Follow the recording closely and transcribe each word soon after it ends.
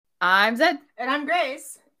I'm Zed. And I'm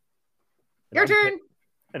Grace. Your turn.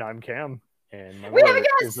 And I'm Cam. And my we have a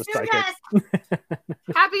guest. Is a psychic.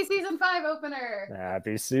 Happy season 5 opener.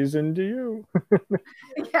 Happy season to you.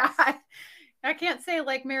 Yeah, I can't say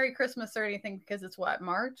like Merry Christmas or anything because it's what,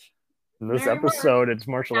 March? In this Merry episode, March. It's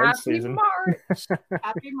martial arts season. March.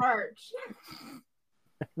 Happy March.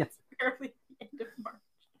 It's barely the end of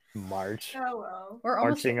March. Oh well. We're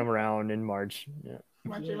marching them around in March. Yeah.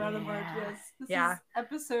 Marching around in March, yes. This is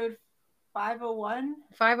episode 501.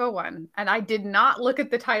 501. And I did not look at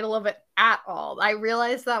the title of it at all. I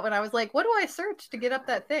realized that when I was like, what do I search to get up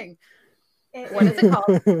that thing? What is it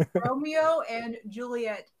called? Romeo and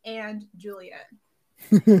Juliet and Juliet.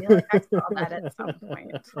 I feel like I saw that at some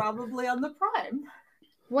point. Probably on the Prime.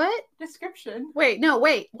 What? Description. Wait,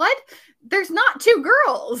 what? There's not two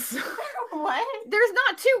girls. What? There's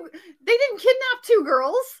not two. They didn't kidnap two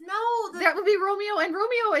girls. No. That would be Romeo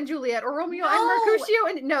and Juliet, or Romeo and Mercutio.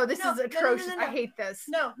 And no, this is atrocious. No. I hate this.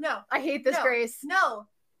 No. I hate this, Grace. No.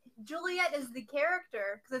 Juliet is the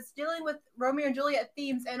character because it's dealing with Romeo and Juliet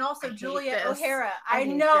themes and also Juliet O'Hara. I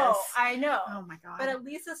know. Oh my god. But at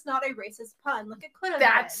least it's not a racist pun. Look at Quinn.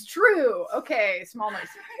 That's true. Okay, small noise.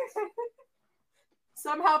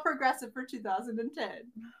 Somehow progressive for 2010.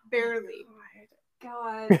 Barely.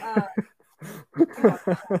 God.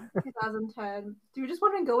 2010. Do you just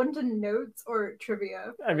want to go into notes or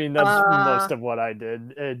trivia? I mean, that's most of what I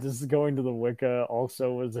did. Just going to the Wicca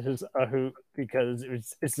also was a hoot because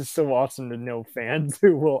it's just so awesome to know fans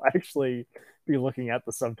who will actually be looking at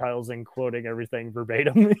the subtitles and quoting everything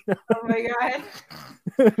verbatim. You know? Oh my god.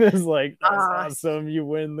 It's like, that's awesome. You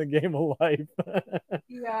win the game of life.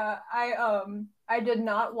 Yeah, I did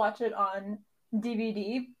not watch it on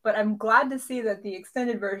DVD, but I'm glad to see that the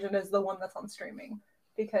extended version is the one that's on streaming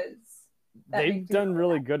because they've done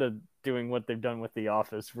really good at doing what they've done with The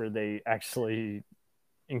Office, where they actually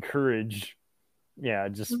encourage,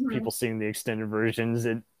 people seeing the extended versions.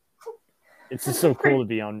 It's just so cool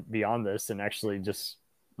to be on this and actually just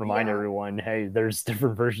remind everyone, hey, there's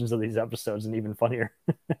different versions of these episodes and even funnier.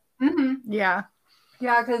 Yeah,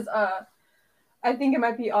 because I think it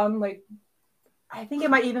might be on I think it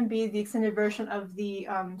might even be the extended version of the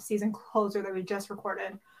season closer that we just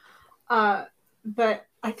recorded. But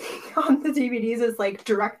I think on the DVDs it's like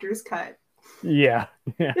director's cut. Yeah.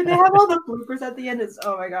 They have all the bloopers at the end.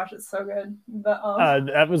 Oh my gosh, it's so good. But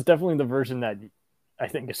that was definitely the version that I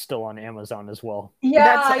think is still on Amazon as well.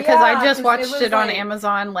 Yeah, because I just watched it on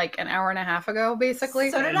Amazon like an hour and a half ago, basically.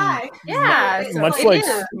 So did I. Yeah.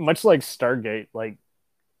 Much like Stargate, like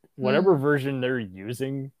whatever version they're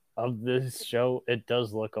using of this show, it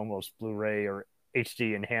does look almost Blu-ray or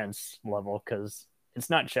HD enhanced level because it's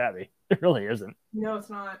not shabby. It really isn't. No, it's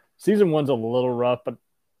not. Season 1's a little rough, but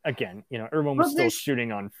again, everyone was still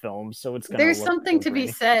shooting on film, so it's gonna. There's something to be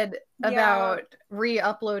said about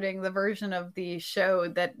re-uploading the version of the show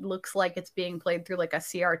that looks like it's being played through like a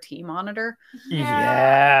CRT monitor.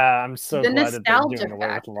 Yeah, I'm so glad that they're doing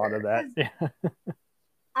away with a lot of that. Yeah.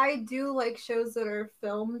 I do like shows that are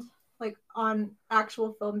filmed like on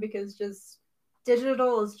actual film because just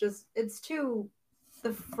digital is just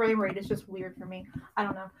the frame rate is just weird for me. I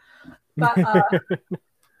don't know. But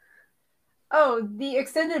the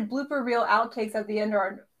extended blooper reel outtakes at the end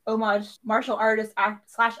are homage martial artist /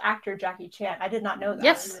 actor Jackie Chan. I did not know that.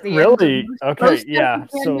 Yes, really? Okay, most yeah.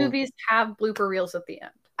 So movies have blooper reels at the end.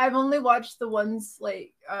 I've only watched the ones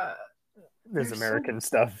like there's American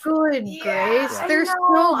stuff. Good, Grace. They're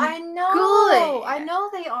so I know. good. I know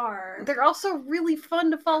they are. They're also really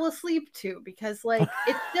fun to fall asleep to because, like,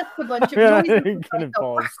 it's just a bunch of noises. You couldn't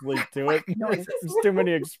fall asleep to it. There's too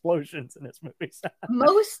many explosions in this movie.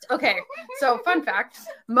 So fun fact: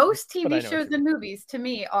 most TV shows and movies to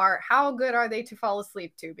me are how good are they to fall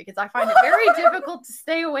asleep to? Because I find it very difficult to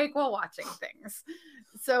stay awake while watching things.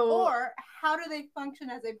 Or how do they function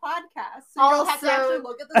as a podcast? So you don't have to actually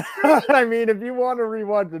look at the screen. I mean, if you want to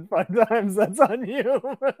rewatch it 5 times, that's on you.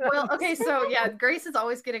 Well, okay, so yeah, Grace is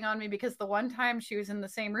always getting on me because the one time she was in the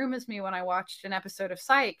same room as me when I watched an episode of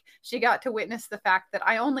Psych, she got to witness the fact that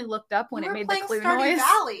I only looked up when it made the clue Stardew noise.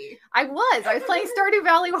 Valley. I was playing Stardew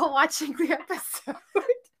Valley while watching the episode.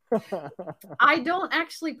 I don't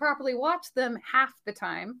actually properly watch them half the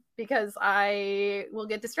time because I will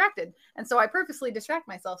get distracted. And so I purposely distract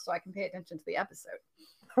myself so I can pay attention to the episode.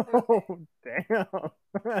 Oh, damn.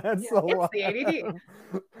 That's a lot. It's the ADD.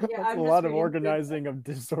 That's a lot of organizing of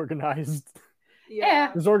disorganized.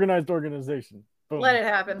 Yeah. Disorganized organization. Boom. Let it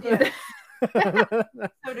happen. Yeah.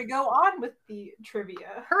 So to go on with the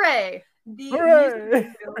trivia. Hooray! The music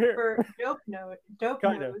video for Dope Nose,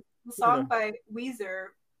 Kinda. the song by Weezer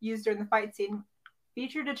used during the fight scene,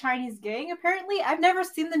 featured a Chinese gang. Apparently, I've never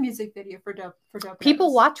seen the music video for Dope.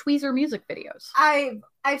 People watch Weezer music videos.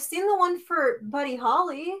 I've seen the one for Buddy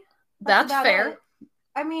Holly. That's fair. It.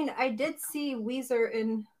 I mean, I did see Weezer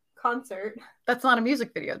in concert. That's not a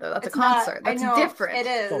music video though. That's a concert. That's different. It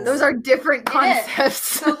is. Those are different concepts.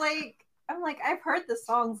 So like, I'm like, I've heard the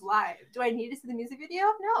songs live. Do I need to see the music video?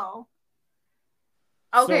 No.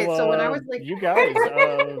 Okay, so when I was like, you guys,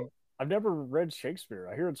 I've never read Shakespeare.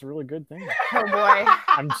 I hear it's a really good thing. Oh boy.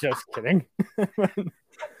 I'm just kidding.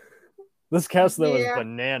 This cast though is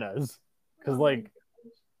bananas. Because like,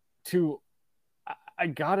 I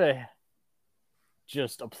gotta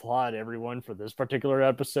just applaud everyone for this particular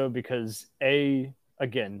episode because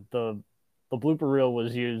again, the blooper reel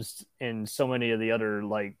was used in so many of the other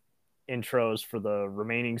like intros for the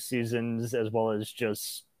remaining seasons, as well as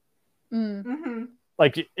just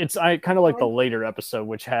like it's kind of like the later episode,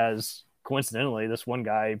 which has coincidentally this one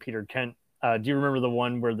guy, Peter Kent. Do you remember the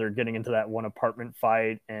one where they're getting into that one apartment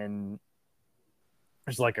fight and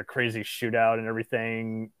there's like a crazy shootout and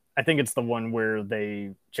everything? I think it's the one where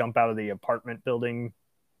they jump out of the apartment building,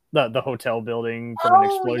 the hotel building from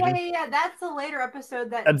an explosion. Yeah. That's a later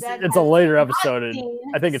episode. It's a later episode.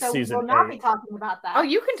 I think it's season 8. We'll not be talking about that. Oh,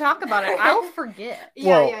 you can talk about it. I'll forget.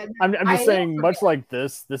 I'm just saying, much like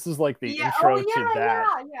this is like the intro to that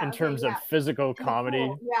in terms of physical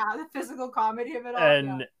comedy. Yeah, the physical comedy of it all.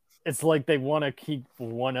 And it's like they want to keep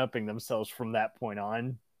one-upping themselves from that point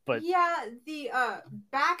on. But the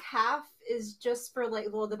back half is just for like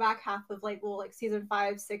the back half of like season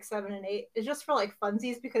 5, 6, 7, and 8 is just for like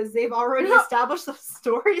funsies because they've already established the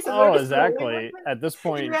stories. Oh, exactly. At this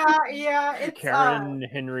point, it's Karen,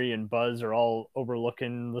 Henry, and Buzz are all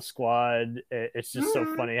overlooking the squad. It's just so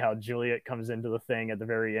funny how Juliet comes into the thing at the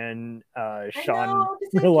very end. Sean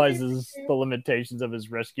realizes the limitations of his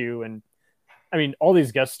rescue, and I mean, all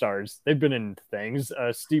these guest stars, they've been in things.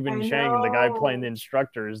 Stephen Chang, the guy playing the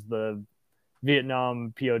instructor, is the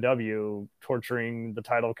Vietnam POW torturing the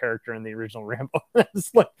title character in the original Rambo.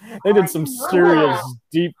 It's like they did some serious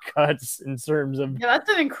deep cuts in terms of. Yeah, that's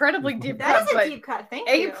an incribly deep cut. That's a deep cut. Thank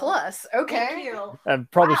you. A+. Okay. Thank you. I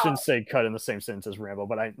probably shouldn't say cut in the same sense as Rambo,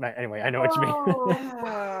 but anyway, I know what you mean.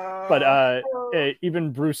 But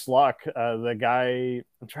even Bruce Locke, the guy,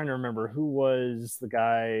 I'm trying to remember who was the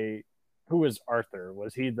guy. Who was Arthur?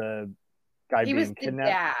 Was he the guy being kidnapped?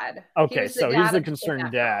 Dad. Okay, so he's the concerned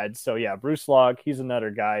dad. So yeah, Bruce Locke, he's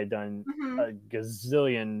another guy done a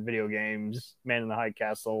gazillion video games, Man in the High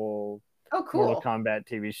Castle, Mortal Kombat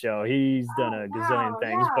TV show. He's done a gazillion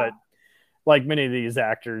things, but like many of these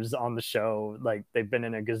actors on the show, like they've been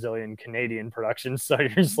in a gazillion Canadian productions. So you're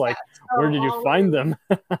just like, where did you find them?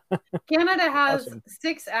 Canada has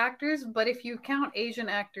 6 actors, but if you count Asian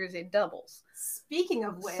actors, it doubles. Speaking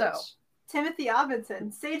of which, Timothy Robinson,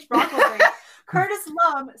 Sage Brocklehurst, Curtis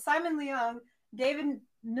Lum, Simon Leung, David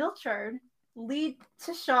Milchard, Lee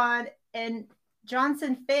Tishon, and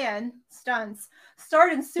Johnson Fan stunts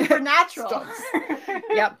starred in Supernatural.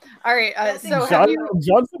 Yep. All right. So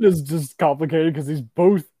Johnson is just complicated because he's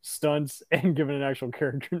both stunts and given an actual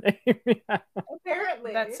character name.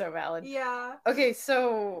 Apparently, that's so valid. Yeah. Okay.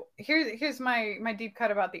 So here's my deep cut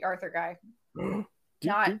about the Arthur guy,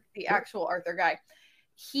 not the actual Arthur guy.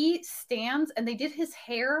 He stands, and they did his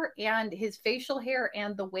hair and his facial hair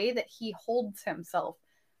and the way that he holds himself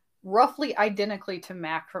roughly identically to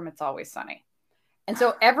Mac from It's Always Sunny. And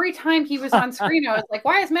so every time he was on screen, I was like,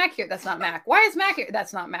 why is Mac here? That's not Mac. Why is Mac here?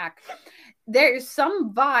 That's not Mac. There's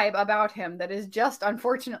some vibe about him that is just,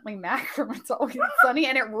 unfortunately, Mac from It's Always Sunny,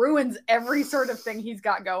 and it ruins every sort of thing he's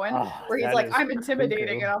got going, where he's like, I'm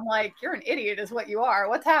intimidating, and I'm like, you're an idiot is what you are.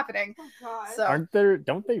 What's happening? Oh, so,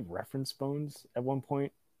 don't they reference Bones at one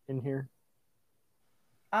point in here?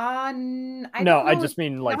 I just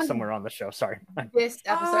mean like somewhere on the show. Sorry, this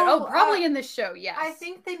episode. Probably in this show. Yes, I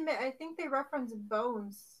think they reference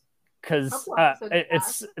Bones because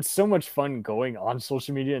it's so much fun going on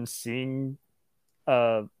social media and seeing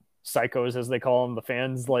psychos, as they call them, the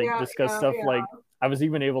fans discuss stuff. Like I was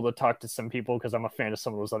even able to talk to some people because I'm a fan of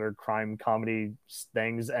some of those other crime comedy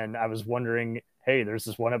things, and I was wondering, hey, there's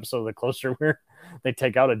this one episode of The Closer where they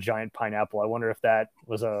take out a giant pineapple. I wonder if that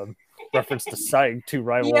was a reference to Psych, 2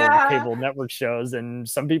 rival cable network shows, and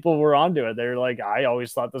some people were onto it. They're like, I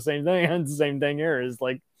always thought the same thing, and the same thing here is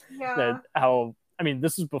like that. How I mean,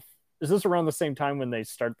 is this around the same time when they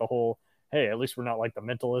start the whole, hey, at least we're not like the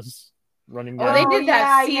Mentalists running down? They did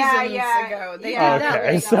that seasons ago. They did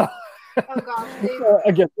that. So oh gosh,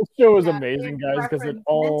 again, this show is amazing, guys, because it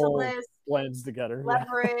all blends together.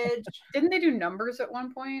 Leverage. Didn't they do Numbers at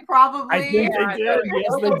one point? Probably. I think they did.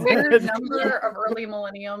 Yes, they did. Weird number of early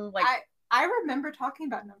millennium, like I remember talking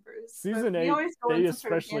about numbers. Season but we 8, always go they in some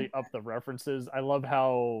sort of especially tangent. up the references. I love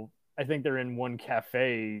how I think they're in one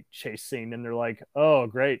cafe chase scene and they're like, oh,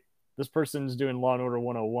 great. This person's doing Law and Order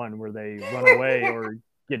 101 where they run away or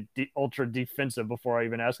get ultra defensive before I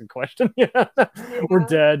even ask a question. We're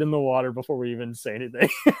dead in the water before we even say anything.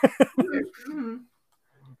 Mhm.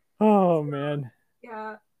 Oh, man.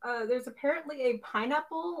 Yeah. There's apparently a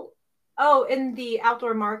pineapple. Oh, in the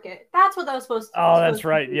outdoor market. That's what that was supposed to. Oh, that's supposed to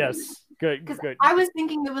right. be. Yes. Good. Because Good. I was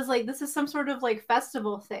thinking it was like this is some sort of like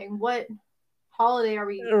festival thing. What holiday are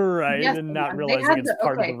we? Right. Yes, And not they realizing had it's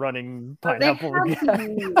part of the okay. running But they pineapple. had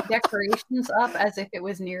the decorations up as if it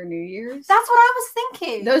was near New Year's. That's what I was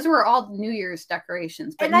thinking. Those were all New Year's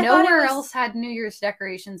decorations, but And I thought it nowhere was- else had New Year's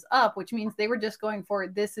decorations up, which means they were just going for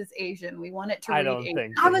this is Asian. We want it to I read don't Asian.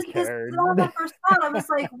 think I they was cared. this was my first thought. I was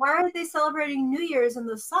like, why are they celebrating New Year's in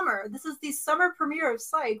the summer? This is the summer premiere of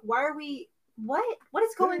Psych. Why are we? What? What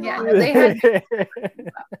is going Yeah, on? no, they had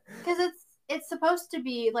Because it's supposed to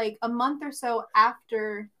be like a month or so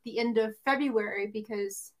after the end of February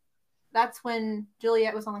because that's when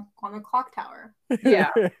Juliet was on the clock tower. Yeah.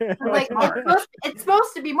 Like March. it's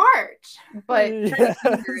supposed to be March. but Yes.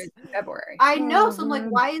 Chinese New Year is February. I know. So I'm like,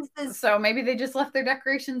 why is this? So maybe they just left their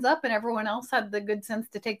decorations up and everyone else had the good sense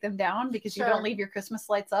to take them down because you Sure. don't leave your Christmas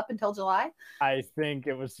lights up until July. I think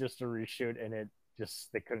it was just a reshoot and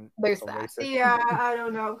they couldn't There's erase that. it. Yeah, I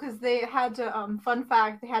don't know because they had to. Fun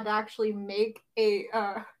fact: they had to actually make a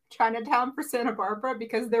Chinatown for Santa Barbara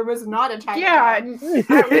because there was not a Chinatown.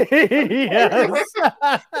 Yes.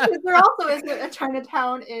 Because there also isn't a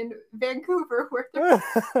Chinatown in Vancouver where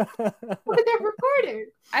they're recording.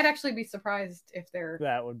 I'd actually be surprised if they're.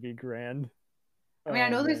 That would be grand. I mean, I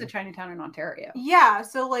know Oh, there's a man. Chinatown in Ontario. Yeah,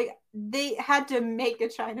 so like they had to make a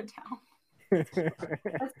Chinatown. That's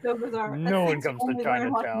so bizarre. No one That's comes only to when I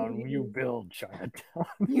watch Chinatown. movies. You build Chinatown.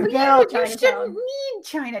 You You build shouldn't Chinatown. need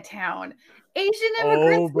Chinatown. Asian Oh,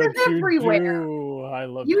 immigrants but live you everywhere. do. I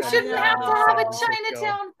love You Chinatown shouldn't have to in have a San Francisco.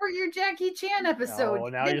 Chinatown for your Jackie Chan episode. Oh,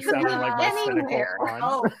 now It you're could sounding be like my cynical anywhere. aunt.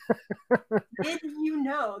 Oh, did you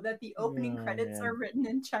know that the opening Oh, credits man. are written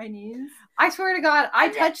in Chinese? I swear to God, I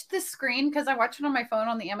touched the screen because I watched it on my phone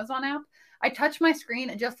on the Amazon app. I touched my screen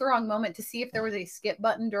at just the wrong moment to see if there was a skip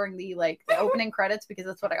button during the opening credits because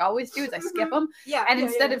that's what I always do is I skip them. Yeah. And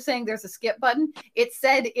instead of saying there's a skip button, it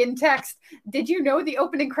said in text, "Did you know the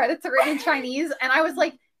opening credits are written in Chinese?" And I was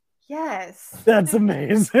like, "Yes." That's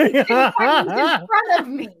amazing. In front of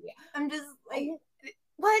me. I'm just like,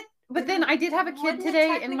 What? But then I did have a kid wouldn't it today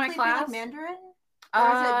in my technically be, like, class. Mandarin? Or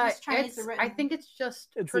is it just Chinese It's- written? I think it's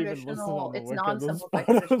just It's even listed traditional. on the It's Wiki of those non-simplified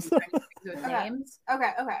photos. traditional Chinese with Okay. names.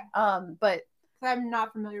 Okay. But I'm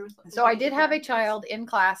not familiar with. so I did have a child in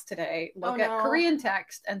class today look Oh, at no. Korean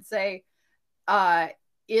text and say,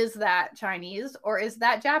 is that Chinese or is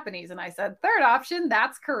that Japanese? And I said, third option,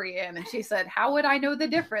 that's Korean. And she said, how would I know the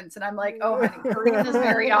difference? And I'm like, oh, honey, Korean is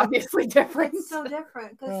very obviously different. It's so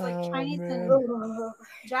different because like Oh, Chinese man. and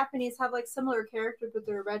Japanese have like similar characters, but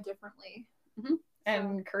they're read differently.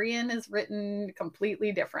 And Korean is written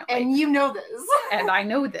completely differently. And you know this. And I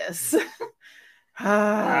know this.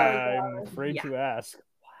 I'm afraid Yeah. to ask.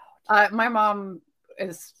 My mom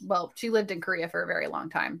is, well, she lived in Korea for a very long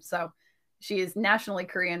time. So she is nationally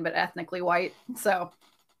Korean, but ethnically white. So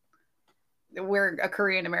we're a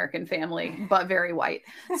Korean American family, but very white.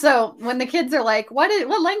 So when the kids are like, what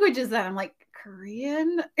language is that? I'm like,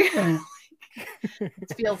 Korean?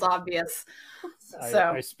 It feels obvious.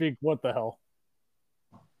 So I speak what the hell.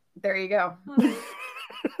 there you go.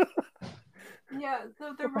 Yeah,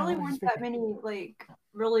 so there really weren't that many like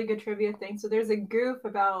really good trivia things. So there's a goof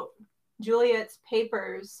about Juliet's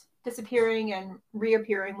papers disappearing and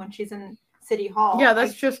reappearing when she's in City Hall. Yeah,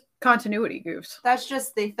 that's just continuity goofs. that's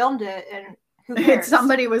just they filmed it and who cares?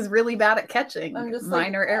 Somebody was really bad at catching I'm just like,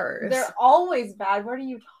 minor errors. They're always bad. What are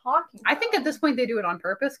you talking about? I think at this point they do it on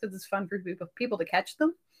purpose because it's fun for people to catch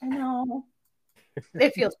them. I know.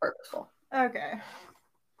 It feels purposeful. Okay.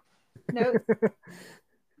 Notes.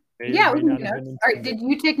 Maybe Yeah, we may can not do have notes. been All right, did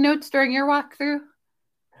you take notes during your walkthrough?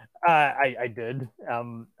 I did.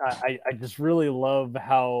 I just really love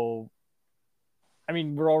how. I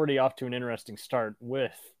mean, we're already off to an interesting start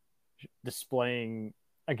with displaying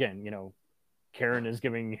again. Karen is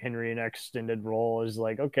giving Henry an extended role as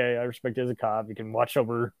like, okay, I respect you as a cop. You can watch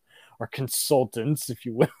over our consultants, if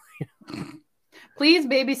you will. Please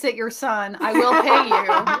babysit your son. I will pay you.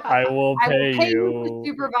 I will I pay will pay you you. to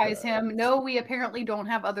supervise him. No, we apparently don't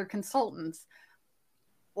have other consultants.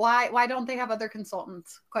 Why don't they have other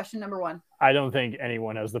consultants? Question number one. I don't think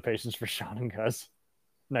anyone has the patience for Sean and Gus.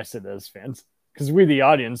 And I said that as fans. because we, the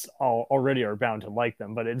audience, already are bound to like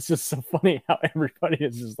them. But it's just so funny how everybody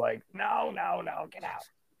is just like, no, get out.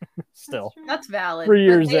 Still, That's valid. 3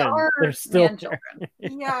 years they in, are they're still grandchildren.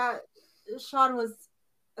 Yeah, Sean was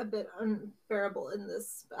a bit unbearable in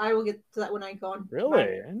this. I will get to that when I go on.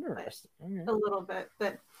 Really interesting. Okay. A little bit,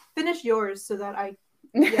 but finish yours so that I.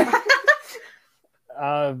 Yeah.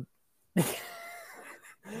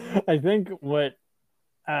 I think what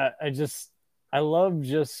I love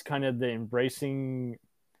just kind of the embracing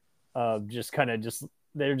of just kind of just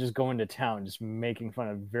they're just going to town, just making fun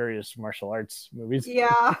of various martial arts movies.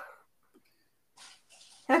 Yeah.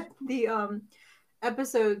 The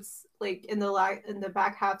episodes like in the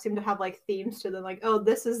back half seem to have like themes to them, like, oh,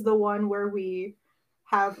 this is the one where we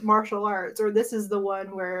have martial arts, or this is the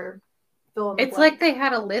one where it's like they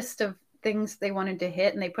had a list of things they wanted to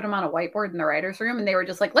hit and they put them on a whiteboard in the writer's room and they were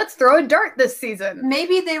just like, let's throw a dart this season.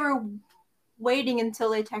 Maybe they were waiting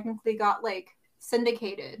until they technically got like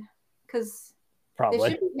syndicated, because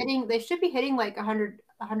Probably. they should be hitting like 100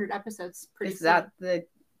 episodes pretty Is soon. that the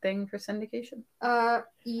thing for syndication?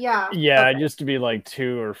 Yeah. Yeah, Okay. it used to be like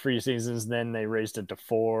 2 or 3 seasons, then they raised it to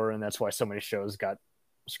 4, and that's why so many shows got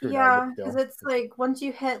screwed Yeah, out. because it's like once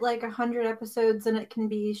you hit like 100 episodes, then it can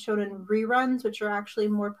be shown in reruns, which are actually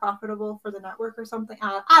more profitable for the network or something.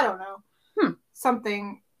 I don't know.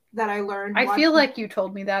 Something that I learned. I feel like you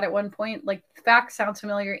told me that at one point. Like, the fact sounds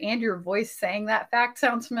familiar, and your voice saying that fact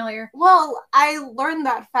sounds familiar. Well, I learned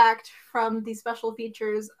that fact from the special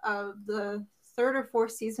features of the 3rd or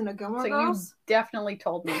 4th season of Gilmore Girls. You definitely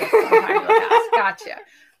told me that sometime in the past. Gotcha.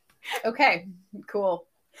 Okay, cool.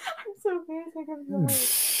 I'm so basic.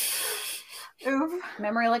 Oof.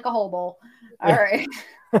 Memory like a whole bowl. All right.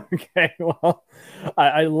 Okay, well,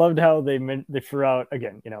 I loved how they threw out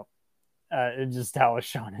again, just how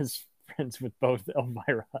Sean is friends with both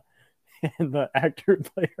Elvira and the actor who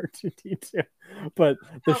played R2D2. But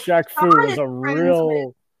the Shaq Fu is a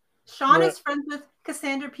real. Sean is friends with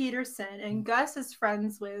Cassandra Peterson, and Gus is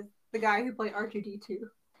friends with the guy who played R2D2.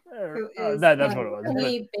 Who is that's what it was.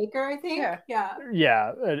 Tony Baker, I think.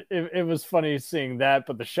 Yeah. It was funny seeing that,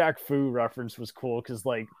 but the Shaq Fu reference was cool because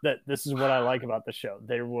this is what I like about the show.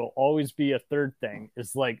 There will always be a third thing.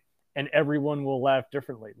 It's like, and everyone will laugh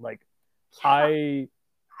differently. Like, I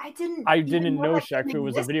didn't know Shaq Fu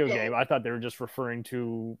was a video game. I thought they were just referring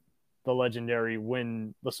to the legendary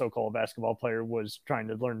when the so-called basketball player was trying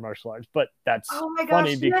to learn martial arts. But that's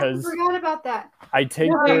funny because I forgot about that. I take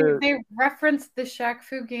they referenced the Shaq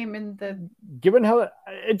Fu game in the. Given how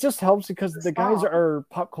it just helps because the guys are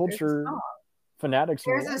pop culture fanatics.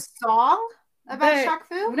 There's a song about Shaq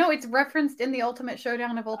Fu? No, it's referenced in the Ultimate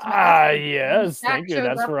Showdown of Ultimate. Yes, thank you.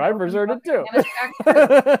 That's where I first heard it too.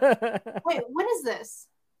 Wait, what is this?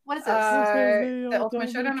 What is this? The Ultimate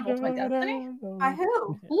Showdown of Ultimate Destiny? By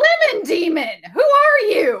who? Lemon Demon! Who are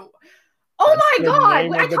you? Oh my god! I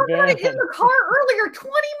talked about it in the car earlier 20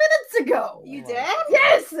 minutes ago. You did?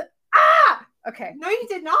 Yes! Ah! Okay. No, you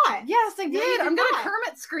did not. Yes, I did. I'm gonna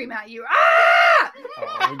Kermit scream at you. Ah!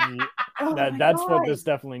 That's what this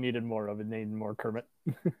definitely needed more of. It needed more Kermit.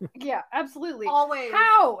 Yeah, absolutely. Always.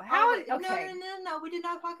 How? Always. Okay. No. We did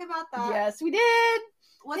not talk about that. Yes, we did.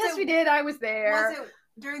 We did. I was there. Was it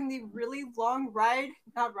during the really long ride?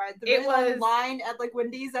 Not ride. The really long line at like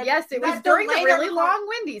Wendy's. Yes, it was during the really long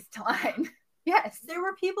Wendy's line. Yes. There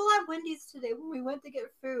were people at Wendy's today when we went to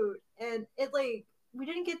get food, and it we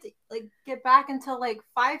didn't get to get back until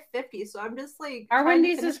 5:50. So I'm just our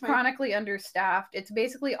Wendy's is chronically understaffed. It's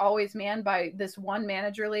basically always manned by this one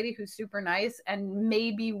manager lady who's super nice and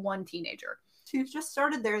maybe one teenager. She just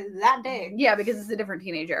started there that day. Yeah, because it's a different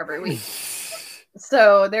teenager every week.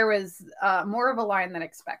 So there was more of a line than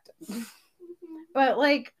expected. But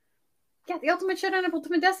the Ultimate Showdown of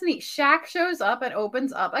Ultimate Destiny. Shaq shows up and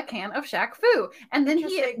opens up a can of Shaq Fu. And then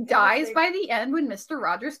he dies by the end when Mr.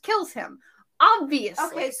 Rogers kills him. Obviously.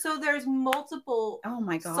 Okay, so there's multiple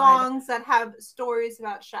songs that have stories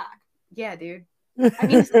about Shaq. Yeah, dude. I mean,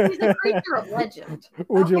 he's a creature of legend.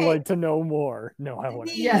 Would you like to know more? No, I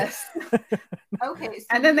wouldn't. Yes. Okay. So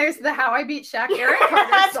and then there's the How I Beat Shaq Eric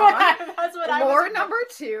Carter song. That's what Lore number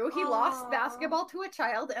 2. He lost basketball to a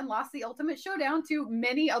child and lost the Ultimate Showdown to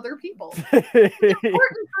many other people. It's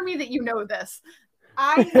important for me that you know this.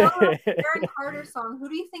 I know Aaron Carter song. Who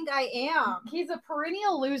do you think I am? He's a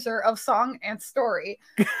perennial loser of song and story.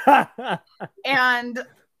 And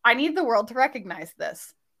I need the world to recognize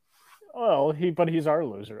this. Well, he's our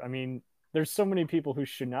loser. I mean, there's so many people who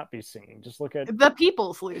should not be singing. Just look at the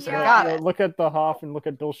people's loser. Yeah. Got it. Look at the Hoff and look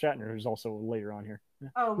at Bill Shatner, who's also later on here.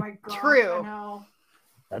 Oh my god. True. I know.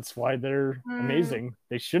 That's why they're amazing.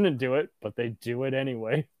 They shouldn't do it, but they do it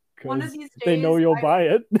anyway. One of because these they know days, you'll buy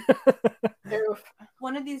it.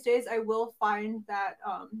 one of these days, I will find that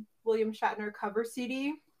William Shatner cover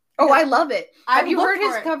CD. Oh, I love it. Have you heard looked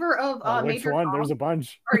his for it. cover of Which Major one? Tom? There's a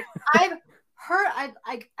bunch. I've heard.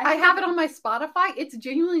 I have it on my Spotify. It's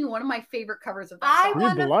genuinely one of my favorite covers of that I song.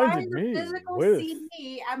 want to blinded find the me physical with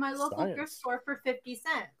CD at my local science. thrift store for 50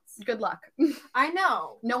 cents. Good luck. I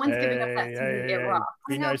know. No one's giving up that CD. Get raw.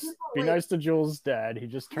 Be I know, nice. people, Be like- nice to Jules' dad. He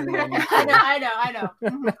just turned 92. I know.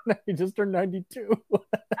 Mhm. He just turned 92.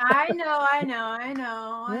 I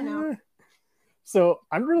know. So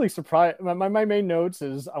I'm really surprised. My main notes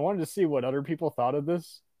is I wanted to see what other people thought of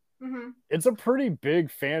this. Mm-hmm. It's a pretty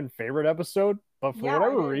big fan favorite episode, but for Yeah,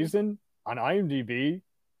 whatever it is. reason, on IMDb,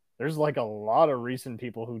 there's like a lot of recent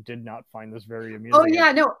people who did not find this very amusing. Oh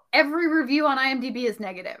yeah, no. Every review on IMDb is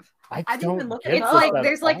negative. I didn't don't even look get it It's up. this like at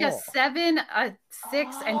there's like a all. 7, a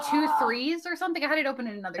 6, and 2 Oh. 3s or something. I had it open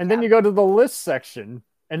in another. And tab. then you go to the list section,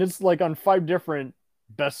 and it's like on 5 different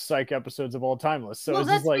best psych episodes of all time lists. So well, it's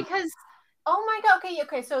that's just like because Oh my god.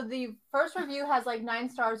 Okay. So the first review has like 9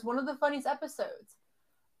 stars. One of the funniest episodes.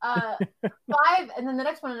 5, and then the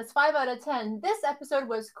next one is 5 out of 10. This episode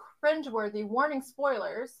was cringeworthy. Warning,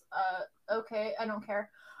 spoilers. Okay, I don't care.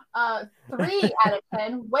 3 out of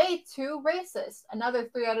 10. Way too racist. Another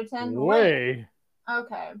 3 out of 10. way.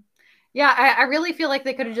 Okay. yeah, I really feel like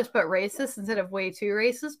they could have just put racist instead of way too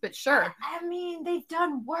racist. But sure, I mean, they've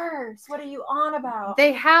done worse. What are you on about?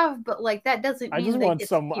 they have, but like that doesn't. I mean just they want get to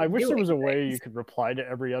some. keep I wish there was a doing way things. you could reply to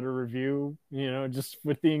every other review. Just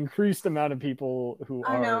with the increased amount of people who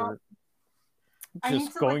I know. are I need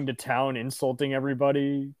just to, going to town, insulting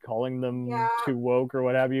everybody, calling them Yeah. too woke or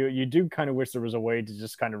what have you. You do kind of wish there was a way to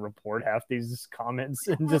just kind of report half these comments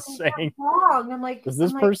and just saying, wrong. I'm like, does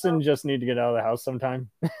this person just need to get out of the house sometime?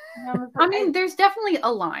 I mean, there's definitely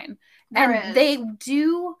a line, There and is. they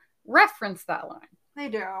do reference that line they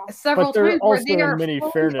do. several there times where also, they in are many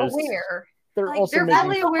fully fairness, aware. They're Like, also They're making.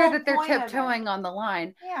 fully the aware whole that they're point of it. tiptoeing on the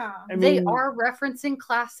line. Yeah. I They mean, are referencing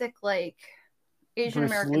classic like Asian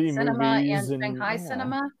Bruce American Lee cinema movies and and- Shanghai yeah.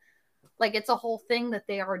 cinema. Like it's a whole thing that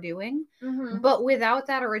they are doing, Mm-hmm. but without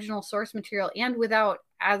that original source material and without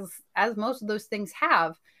as most of those things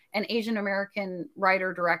have an Asian American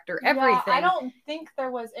writer, director, everything. I don't think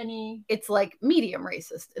there was any. It's like medium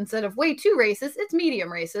racist instead of way too racist. It's medium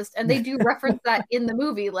racist, and they do reference that in the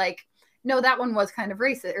movie. Like, no, that one was kind of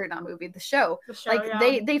racist, or not movie, the show. The show, Like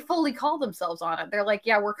yeah. they fully call themselves on it. They're like,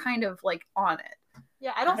 yeah, we're kind of like on it.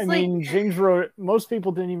 Yeah, I don't I think mean, James Rode. Most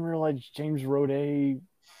people didn't even realize James Rode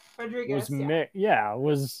Rodriguez. was Yeah.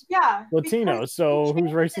 was Yeah, Latino. because So he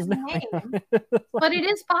who's changed racist his now? name. But it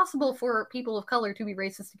is possible for people of color to be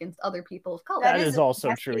racist against other people of color. That is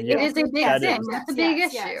also true. It Yeah, is a big that thing. is. That's a big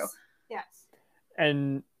issue. Yes.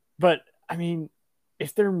 But I mean,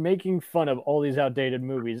 if they're making fun of all these outdated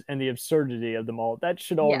movies and the absurdity of them all, that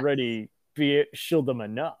should already be shield them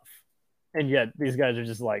enough. And yet these guys are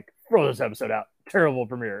just like, throw this episode out. Terrible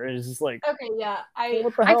premiere. And it's just like, Okay, yeah. I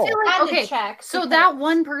what the I hell? feel like had okay. to check. So because- that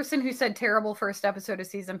one person who said terrible first episode of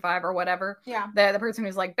season 5 or whatever, Yeah. the person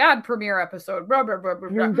who's like bad premiere episode, blah blah blah blah.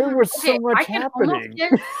 I blah. mean, there was Okay, so much I can almost happening.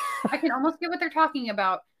 get I can almost get what they're talking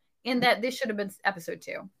about in that this should have been episode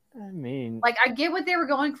 2. I mean, Like I get what they were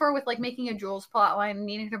going for with like making a Jules plotline and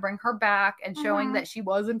needing to bring her back and showing Mhm. that she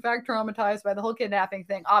was in fact traumatized by the whole kidnapping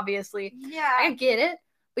thing. Obviously, Yeah. I get it,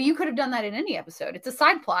 but you could have done that in any episode. It's a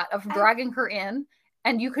side plot of dragging her in,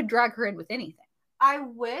 and you could drag her in with anything. I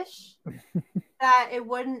wish that it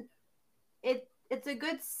wouldn't. It's a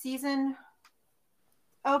good season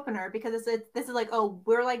opener because this is like, oh,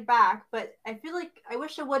 we're like back, but I feel like I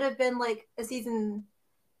wish it would have been like a season,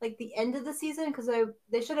 like the end of the season, because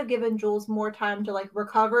they should have given Jules more time to like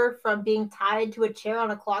recover from being tied to a chair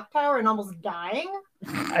on a clock tower and almost dying.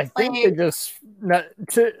 I think they like- just that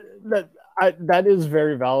is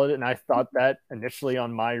very valid, and I thought that initially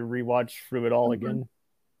on my rewatch through it all Mhm. again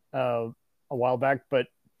a while back, but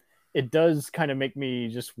it does kind of make me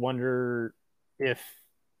just wonder if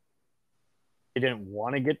they didn't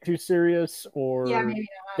want to get too serious, or Yeah, maybe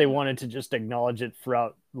not. they wanted to just acknowledge it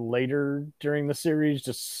throughout later during the series,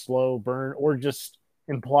 just slow burn, or just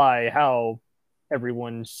imply how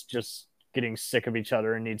everyone's just getting sick of each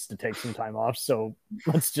other and needs to take some time off. So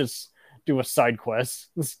let's just do a side quest.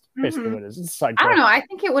 That's basically Mhm. what it is. It's a side I quest. don't know. I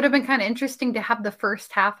think it would have been kind of interesting to have the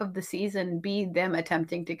first half of the season be them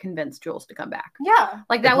attempting to convince Jules to come back. Yeah.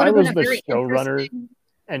 Like that If would I have been was a the very showrunner, interesting.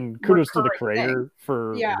 And kudos to the recurring creator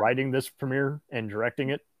for Yeah. writing this premiere and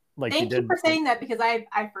directing it like Thank he you did. for saying that because I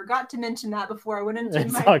forgot to mention that before I went into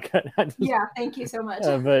It's my. all good. I just- Yeah, thank you so much.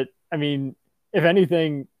 But I mean, if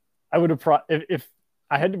anything, I would have if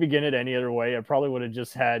I had to begin it any other way, I probably would have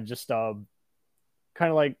just had kind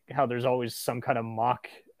of like how there's always some kind of mock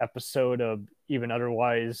episode of even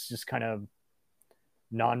otherwise just kind of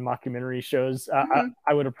non-mockumentary shows.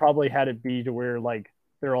 I would have probably had it be to where like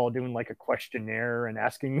they're all doing like a questionnaire and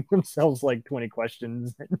asking themselves like 20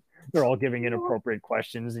 questions. And they're all giving inappropriate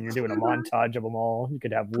questions, and you're doing a montage of them all. You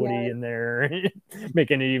could have Woody in there,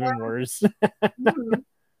 making it even worse.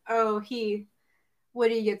 Oh,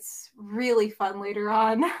 Woody gets really fun later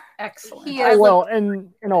on. Excellent. Well,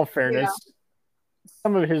 and in all fairness,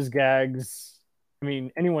 some of his gags, I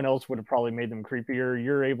mean, anyone else would have probably made them creepier.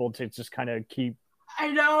 You're able to just kind of keep.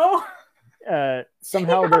 I know.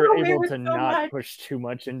 Somehow they're able to not push too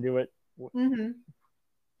much into it.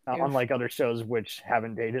 Unlike other shows which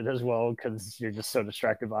haven't dated as well, because you're just so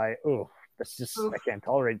distracted by, I can't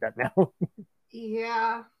tolerate that now.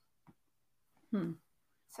 Yeah.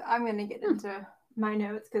 So I'm going to get into my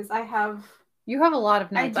notes because you have a lot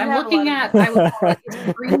of notes. I'm looking at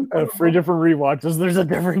 3 different rewatches. There's a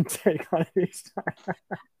different take on it each time.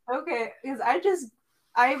 Okay, because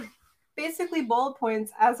I basically bullet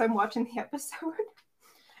points as I'm watching the episode.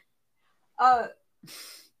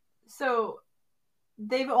 So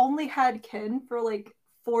they've only had Ken for like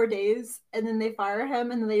 4 days, and then they fire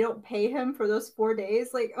him, and then they don't pay him for those 4 days.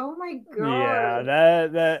 Like, oh my god! Yeah,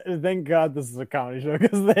 that. Thank God this is a comedy show,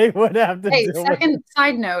 because they would have to. Hey, second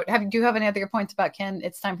side note: do you have any other points about Ken?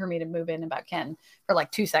 It's time for me to move in about Ken for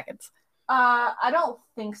like 2 seconds. I don't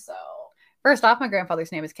think so. First off, my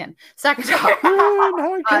grandfather's name is Ken. Second off,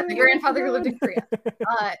 the grandfather who lived in Korea.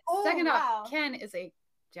 Second off, Ken is a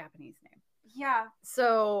Japanese name. Yeah.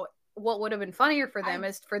 So what would have been funnier for them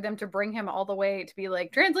is for them to bring him all the way to be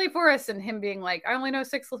like, translate for us, and him being like, I only know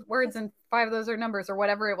 6 words and 5 of those are numbers, or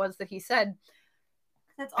whatever it was that he said.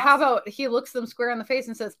 How about he looks them square in the face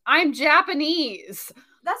and says, I'm Japanese?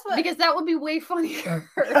 Because that would be way funnier.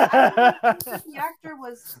 The actor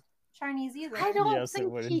was Chinese either. I don't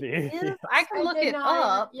think he is. I can look it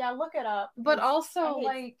up. Yeah, look it up. But also,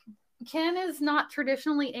 like, Ken is not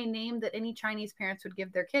traditionally a name that any Chinese parents would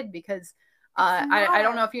give their kid, because I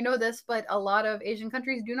don't know if you know this, but a lot of Asian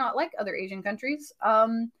countries do not like other Asian countries. Wow,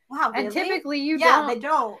 really? And typically you don't. Yeah, they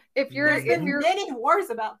don't. If you're many wars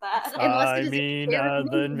about that.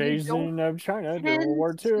 The invasion of China during World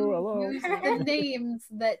War II. Hello. Use the names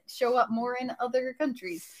that show up more in other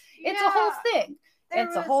countries. It's a whole thing.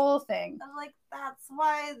 It's a whole thing. Like, that's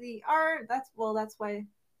why the art. That's why.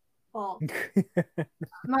 Well,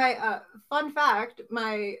 my fun fact: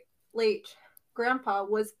 my late grandpa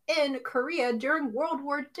was in Korea during World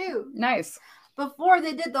War II. Nice. Before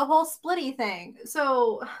they did the whole splitty thing.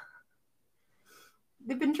 So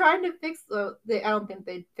they've been trying to fix I don't think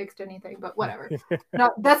they fixed anything, but whatever.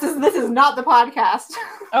 No, this is not the podcast.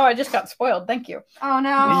 Oh, I just got spoiled. Thank you. Oh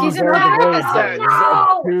no. He's in that episode.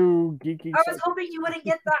 Too geeky. I was hoping you wouldn't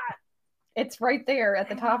get that. It's right there at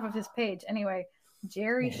the top of his page. Anyway,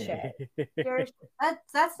 Jerry Shea.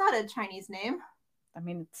 That's not a Chinese name. I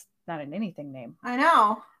mean, it's not an anything name. I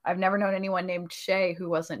know. I've never known anyone named Shay who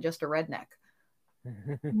wasn't just a redneck.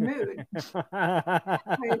 Mood.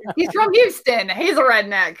 He's from Houston. He's a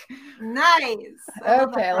redneck. Nice.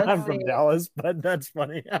 Okay, let's I'm see. from Dallas, but that's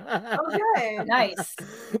funny. Okay. Nice.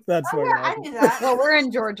 That's funny. Yeah, I knew that. Well, we're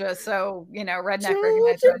in Georgia, so redneck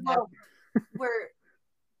recognized redneck. We're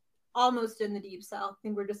almost in the deep south. I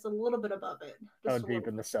think we're just a little bit above it. How deep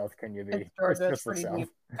in the south can you be? It's Georgia, just pretty the south. deep.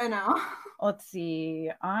 I know. Let's see.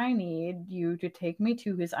 I need you to take me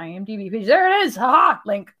to his IMDb page. There it is. Ha!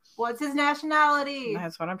 Link. What's his nationality?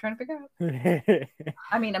 That's what I'm trying to figure out.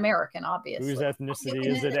 I mean, American, obviously. Whose ethnicity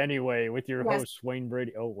is it anyway? With your host, Wayne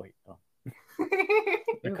Brady. Oh, wait. Oh.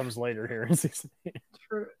 It comes later here in season 8.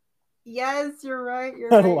 True. Yes, you're right.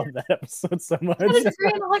 I love that episode so much. He's a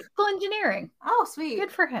degree in electrical engineering. Oh, sweet.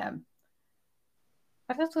 Good for him.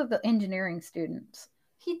 That's with the engineering students.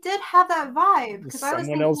 He did have that vibe.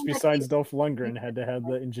 Someone else besides Dolph Lundgren had to have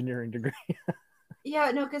the engineering degree.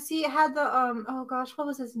 Yeah, no, because he had the oh gosh, what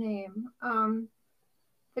was his name?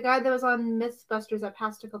 The guy that was on Mythbusters that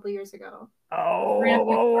passed a couple years ago. He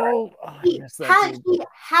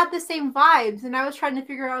had the same vibes, and I was trying to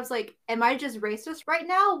figure out. I was like, am I just racist right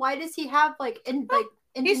now? Why does he have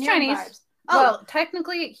he's Chinese? Vibes? Well,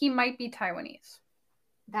 technically, he might be Taiwanese.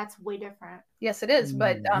 That's way different. Yes, it is.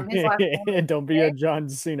 But his last name don't be a John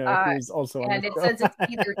Cena who's also on and it says it's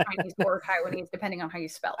either Chinese or Taiwanese, depending on how you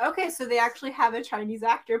spell it. Okay, so they actually have a Chinese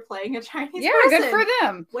actor playing a Chinese person. Good for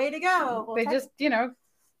them. Way to go. Well, they just, Okay.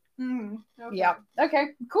 Yeah. Okay,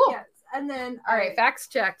 cool. Yes. And then all right, facts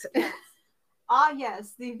checked.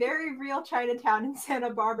 Yes, the very real Chinatown in Santa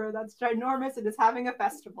Barbara that's ginormous and is having a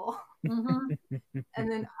festival. Mm-hmm. And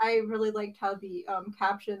then I really liked how the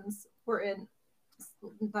captions were in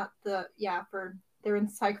for they're in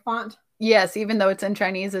psych font. Yes, even though it's in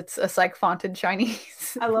Chinese, it's a psych fonted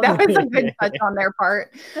Chinese. I love that it. was a good touch on their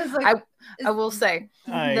part. 'Cause, like, I will say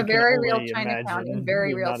I the can very only real Chinatown imagine and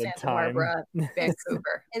very the real amount of Santa time. Barbara,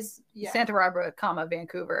 Vancouver. is yeah. Santa Barbara, comma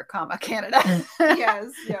Vancouver, comma Canada.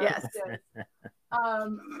 yes. Yes.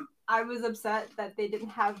 I was upset that they didn't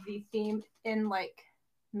have the theme in like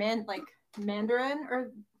Mandarin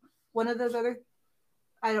or one of those other.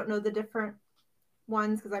 I don't know the different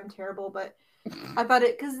ones because I'm terrible, but I thought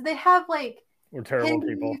it because they have like We're terrible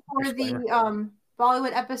Hindi people. for Disclaimer. the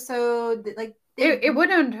Bollywood episode. That, like it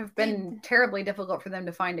wouldn't have been terribly difficult for them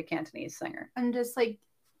to find a Cantonese singer. I'm just like,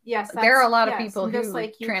 yes, there are a lot of people and who just,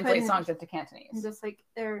 like, translate songs into Cantonese. And just like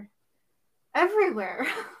they're everywhere.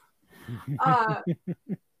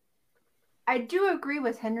 I do agree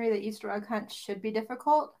with Henry that Easter egg hunt should be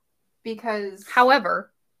difficult because,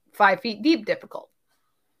 however, 5 feet deep difficult.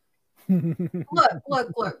 look.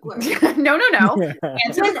 No.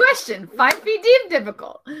 Answer the question. 5 feet deep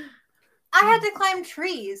difficult. I had to climb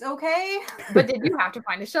trees, okay? But did you have to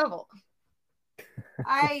find a shovel?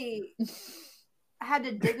 I had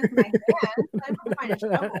to dig with my hands. I didn't find a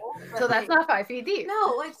shovel. So that's not 5 feet deep.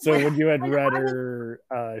 No, like So would you had rather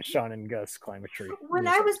Sean and Gus climb a tree? When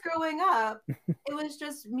I was growing up, it was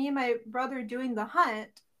just me and my brother doing the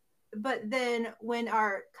hunt. But then when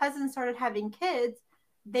our cousins started having kids,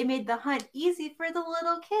 they made the hunt easy for the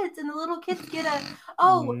little kids, and the little kids get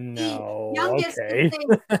the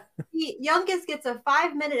youngest gets a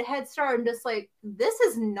 5-minute head start, and just like, this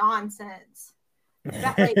is nonsense.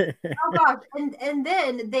 That, like, oh gosh, and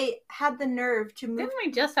then they had the nerve to move. Didn't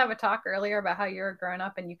we just have a talk earlier about how you're a grown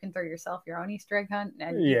up and you can throw yourself your own Easter egg hunt?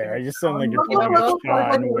 And yeah, I just sound like you're pulling pulling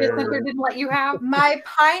a Sean where where didn't let you have. My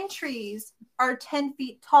pine trees are 10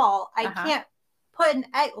 feet tall. I can't put an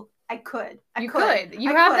egg. I could.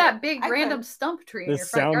 You have that big random stump tree. This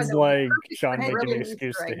sounds like Sean making an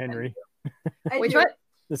excuse to Henry. Which what?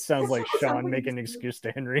 This sounds like Sean making an excuse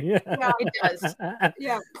to Henry. Yeah, it does.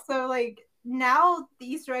 Yeah. So like now the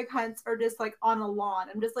Easter egg hunts are just like on a lawn.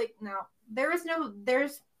 I'm just like, no, there's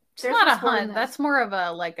it's not a hunt. That's more of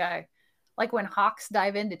a like when hawks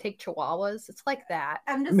dive in to take chihuahuas. It's like that.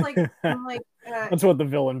 I'm just like, that's what the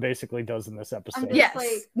villain basically does in this episode.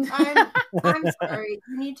 I'm I'm sorry.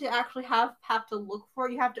 You need to actually have to look for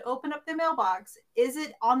it. You have to open up the mailbox. Is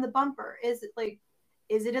it on the bumper? Is it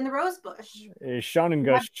in the rose bush? Sean and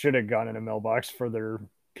Gus should have gone in a mailbox for their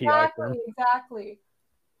PI firm. Exactly.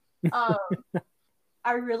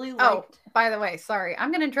 I really liked. Oh, by the way, sorry. I'm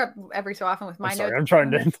going to interrupt every so often with my notes. I'm trying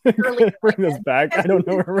to bring this back. I don't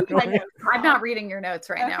know where we're going. I'm not reading your notes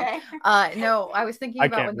right now. No, I was thinking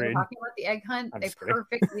about when you're talking about the egg hunt, a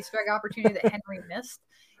perfect Easter egg opportunity that Henry missed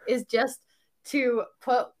is just to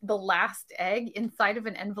put the last egg inside of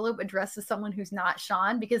an envelope addressed to someone who's not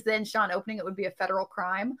Sean, because then Sean opening it would be a federal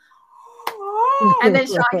crime. And then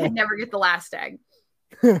Sean could never get the last egg.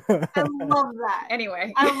 I love that.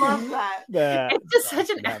 Anyway, I love that. It's just such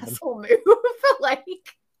an asshole move. Like,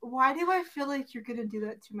 why do I feel like you're gonna do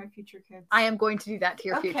that to my future kids? I am going to do that to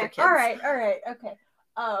your future kids. All right, okay.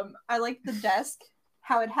 I like the desk,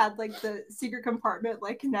 how it had like the secret compartment,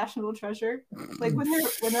 like National Treasure. Like when they're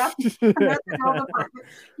at the girl apartment,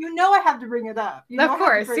 you know I have to bring it up. Of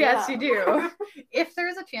course, yes, you do. If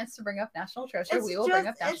there's a chance to bring up National Treasure, we will bring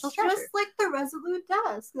up National Treasure. It's just like the Resolute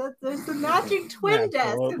desk. There's the Magic Twin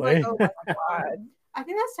desk. It's like, oh my god. I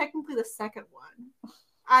think that's technically the second one.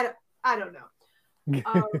 I don't know.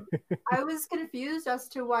 I was confused as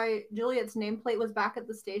to why Juliet's nameplate was back at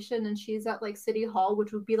the station and she's at like City Hall,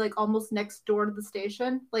 which would be like almost next door to the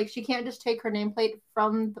station. Like she can't just take her nameplate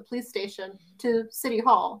from the police station to City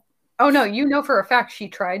Hall. Oh no, you know for a fact she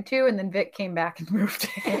tried to, and then Vic came back and moved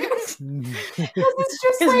it.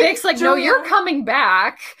 Because Vic's like, no, you're coming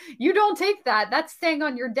back. You don't take that. That's staying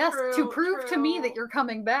on your desk to prove to me that you're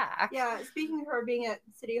coming back. Yeah, speaking of her being at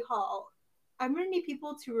City Hall, I'm going to need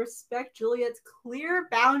people to respect Juliet's clear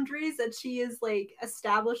boundaries that she is like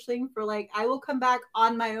establishing for like, I will come back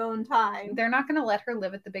on my own time. They're not going to let her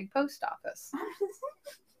live at the big post office.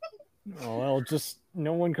 Oh, well, just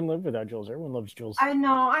no one can live without Jules. Everyone loves Jules. I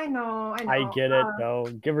know. I get it, though.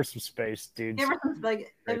 Give her some space, dude. Give her some,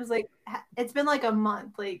 like, it was like, it's been like a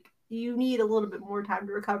month. Like, you need a little bit more time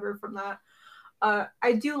to recover from that.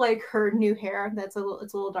 I do like her new hair. It's a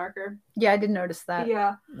little darker. Yeah, I did notice that.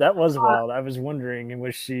 Yeah, that was wild. I was wondering,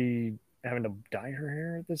 was she having to dye her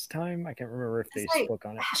hair at this time? I can't remember if they spoke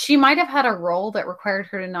on it. She might have had a role that required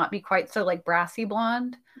her to not be quite so like brassy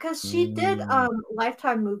blonde. Because she did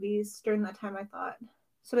Lifetime movies during that time. I thought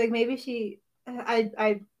so. Like maybe she.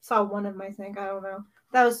 I saw one of them. I think I don't know.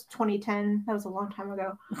 That was 2010. That was a long time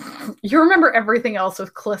ago. You remember everything else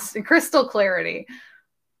with crystal clarity.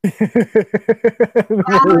 Remembering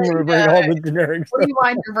all the generic stuff.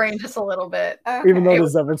 Rewind your brain just a little bit. Okay. Even though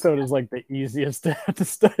this episode is like the easiest to have to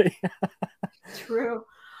study. True.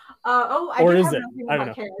 Or is it? I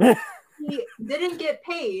don't know. He didn't get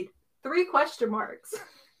paid. 3 question marks.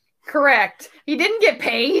 Correct. He didn't get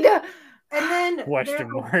paid. And then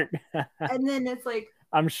question mark. And then it's like,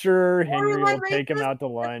 I'm sure Henry will borderline take him racist. out to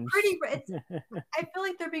lunch. I feel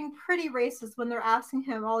like they're being pretty racist when they're asking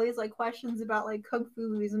him all these like questions about like kung fu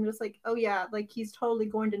movies. I'm just like, oh yeah, like he's totally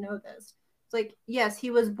going to know this. It's like, yes,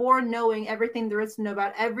 he was born knowing everything there is to know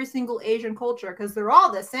about every single Asian culture because they're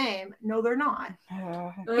all the same. No, they're not.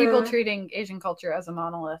 People treating Asian culture as a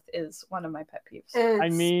monolith is one of my pet peeves. I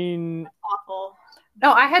mean, awful.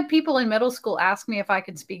 No, I had people in middle school ask me if I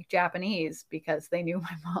could speak Japanese because they knew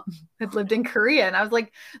my mom had lived in Korea. And I was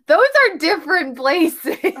like, those are different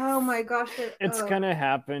places. Oh my gosh. It's going to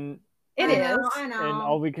happen. I know. And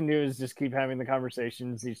all we can do is just keep having the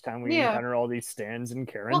conversations each time we encounter all these Stans and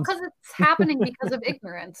Karens. Well, because it's happening because of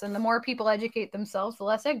ignorance. And the more people educate themselves, the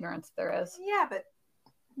less ignorance there is. Yeah, but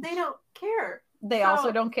they don't care. They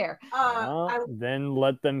also don't care. Then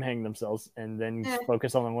let them hang themselves and then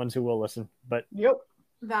focus on the ones who will listen. But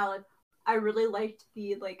valid. I really liked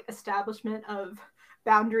the like establishment of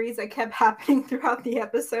boundaries that kept happening throughout the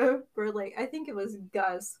episode. Where like I think it was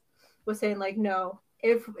Gus was saying like, no,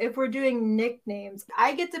 if we're doing nicknames,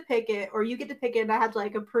 I get to pick it or you get to pick it, and I have to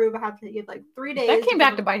like approve. I have to give like 3 days. That came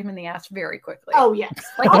back to bite him in the ass very quickly. Oh yes,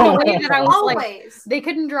 like in a way that I was always. Like, they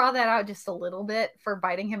couldn't draw that out just a little bit for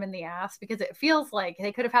biting him in the ass because it feels like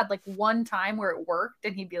they could have had like one time where it worked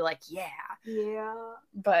and he'd be like, yeah.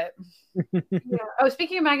 But oh,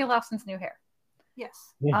 speaking of Maggie Lawson's new hair.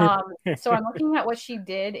 Yes. So I'm looking at what she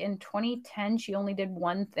did in 2010. She only did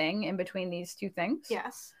one thing in between these two things.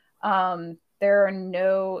 Yes.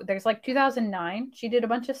 There's like 2009 she did a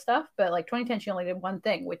bunch of stuff, but like 2010 she only did one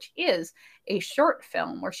thing, which is a short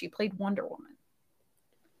film where she played Wonder Woman.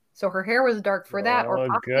 So her hair was dark for that. Or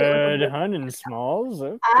good hunting, Smalls.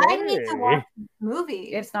 Okay. I need to watch the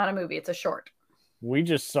movie. It's not a movie, it's a short. We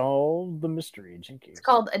just solved the mystery. It's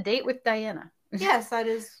called A Date with Diana. Yes, that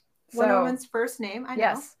is Wonder Woman's first name. I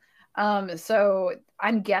know. Yes. So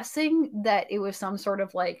I'm guessing that it was some sort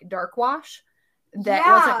of like dark wash that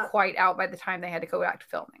wasn't quite out by the time they had to go back to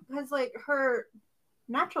filming. Because like her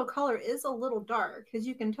natural color is a little dark, because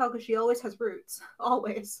you can tell because she always has roots.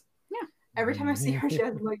 Always. Yeah. Every time I see her, she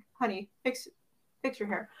has like, honey, fix your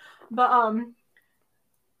hair. But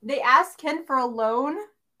they asked Ken for a loan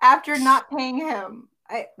after not paying him.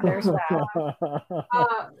 There's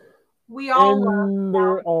that. We all in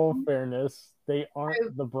their all fairness, they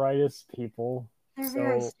aren't the brightest people. They're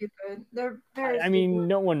very stupid. They're very I mean,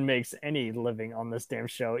 no one makes any living on this damn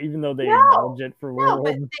show, even though they acknowledge it for world.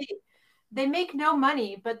 But they make no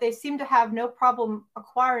money, but they seem to have no problem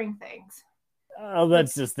acquiring things. Oh,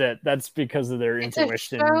 that's just it. That's because of their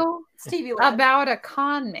intuition. A show about a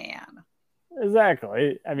con man.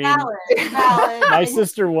 Exactly. I mean, valid. My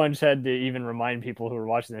sister once had to even remind people who were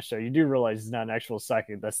watching this show, you do realize it's not an actual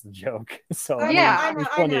psychic, that's the joke. So there's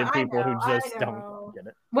plenty of people who just don't get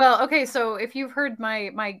it. Well, okay, so if you've heard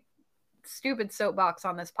my stupid soapbox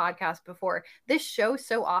on this podcast before, this show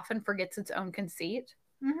so often forgets its own conceit.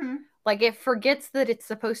 Mm-hmm. Like it forgets that it's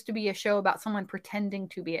supposed to be a show about someone pretending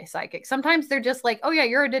to be a psychic. Sometimes they're just like, oh yeah,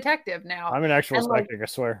 you're a detective now. I'm an actual psychic, I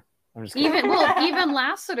swear. I'm just even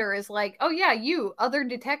Lassiter is like, oh yeah, you other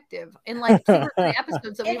detective in like 2 or 3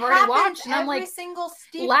 episodes that we've already watched, and I'm like,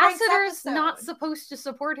 Lassiter's not supposed to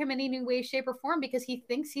support him in any way, shape, or form because he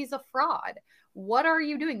thinks he's a fraud. What are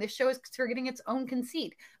you doing? This show is forgetting its own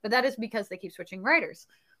conceit, but that is because they keep switching writers.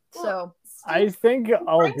 So I think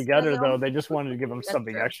altogether though, they just wanted to give him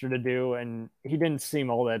something extra to do, and he didn't seem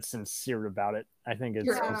all that sincere about it. I think it's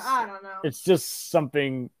I don't know. It's just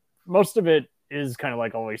something. Most of it is kind of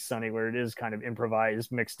like Always Sunny, where it is kind of improvised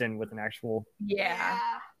mixed in with an actual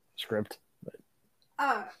script.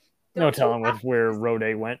 But no telling with where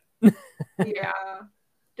Rode went. Yeah.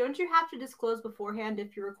 Don't you have to disclose beforehand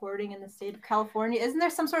if you're recording in the state of California? Isn't there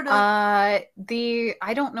some sort of I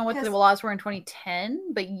don't know what the laws were in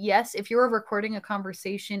 2010, but yes, if you're recording a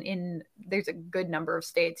conversation there's a good number of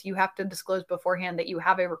states, you have to disclose beforehand that you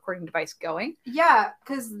have a recording device going. Yeah,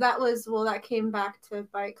 because that came back to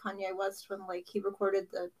bite Kanye West when like he recorded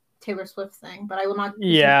the Taylor Swift thing, but I will not.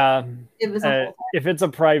 Yeah, it was if it's a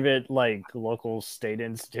private like local state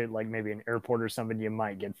institute, like maybe an airport or something, you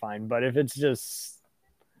might get fined. But if it's just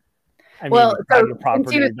so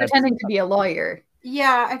he was pretending to be a lawyer.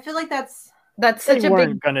 Yeah, I feel like that's That's They such a big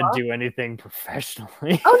weren't gonna bluff. do anything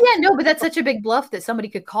professionally. Oh yeah, no, but that's such a big bluff that somebody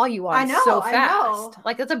could call you on I know, so I fast. know.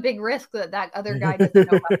 Like that's a big risk that other guy doesn't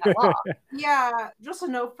know about that law. Yeah, just a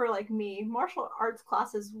note for like me, martial arts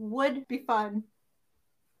classes would be fun.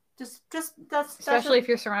 Just that's Especially if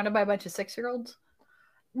you're surrounded by a bunch of 6-year-olds.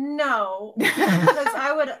 no, because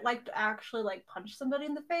I would like to actually like punch somebody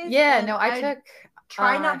in the face. Yeah, and no, I took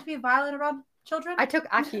try not to be violent around children. I took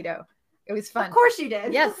Aikido. It was fun. Of course you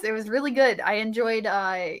did. Yes, it was really good. I enjoyed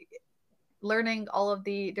learning all of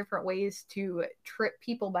the different ways to trip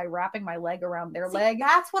people by wrapping my leg around their leg.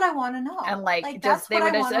 That's what I want to know. And like that's just they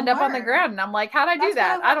would just end up on the ground, and I'm like, how'd I do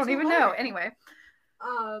that? I don't even know. Anyway,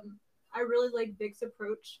 I really like Vic's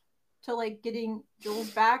approach to like getting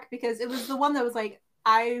Jules back, because it was the one that was like,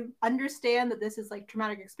 I understand that this is like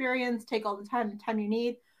traumatic experience, take all the time you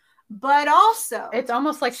need, but also it's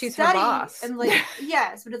almost like she's her boss. And like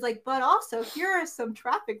yes, but it's like, but also here are some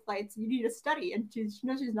traffic lights you need to study, and she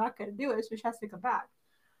knows she's not going to do it, so she has to come back.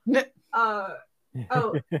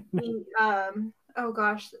 Oh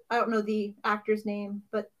gosh, I don't know the actor's name,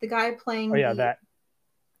 but the guy playing the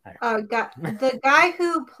guy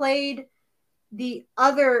who played the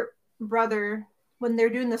other brother when they're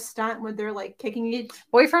doing the stunt when they're like kicking each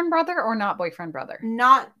boyfriend brother or not boyfriend brother?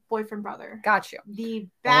 Not boyfriend brother. Got you. The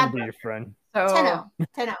bad friend. So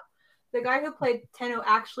Tenno. The guy who played Tenno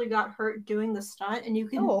actually got hurt doing the stunt, and you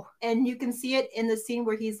can see it in the scene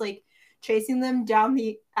where he's like chasing them down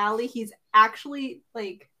the alley. He's actually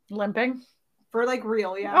like limping for like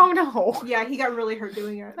real. Yeah. Oh no. Yeah, he got really hurt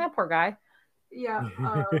doing it. That poor guy. Yeah.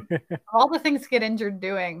 All the things get injured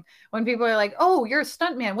doing. When people are like, oh, you're a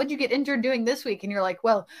stuntman, what'd you get injured doing this week? And you're like,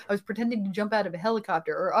 well, I was pretending to jump out of a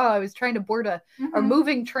helicopter, or oh, I was trying to board a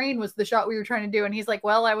moving train was the shot we were trying to do. And he's like,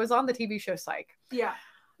 well, I was on the TV show Psych. Yeah.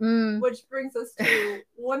 Which brings us to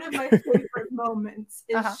one of my favorite moments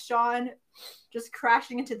is Sean just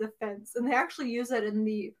crashing into the fence. And they actually use it in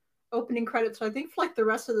the opening credits, so I think for like the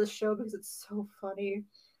rest of the show, because it's so funny.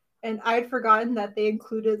 And I'd forgotten that they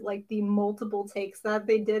included like the multiple takes that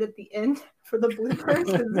they did at the end for the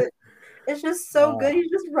bloopers. It's just so good. He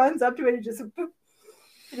just runs up to it and just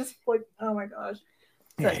like, oh my gosh.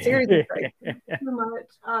 Seriously, too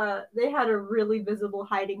much. They had a really visible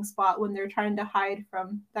hiding spot when they're trying to hide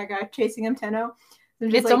from that guy chasing him, Tenno.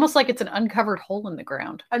 It's like, almost like it's an uncovered hole in the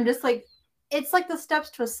ground. I'm just like, it's like the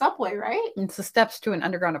steps to a subway, right? It's the steps to an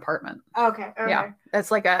underground apartment. Okay. Yeah,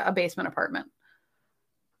 that's like a basement apartment.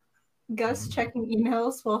 Gus checking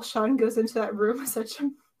emails while Sean goes into that room is such a...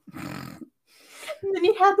 And then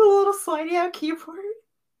he had the little slidey out keyboard.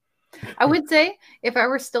 I would say if I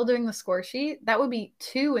were still doing the score sheet, that would be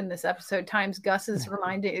 2 in this episode times Gus is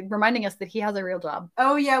reminding us that he has a real job.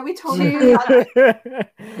 Oh yeah, we totally do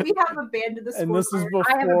that. We have abandoned the score. And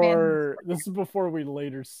this is before we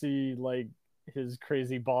later see like his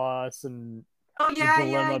crazy boss and the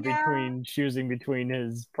dilemma between choosing between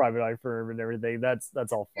his private eye firm and everything. That's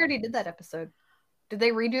all. We already did that episode. Did they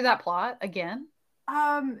redo that plot again?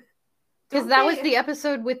 Because That was the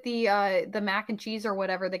episode with the mac and cheese or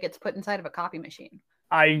whatever that gets put inside of a copy machine.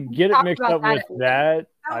 I get it mixed up with that.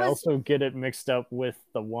 I also get it mixed up with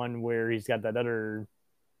the one where he's got that other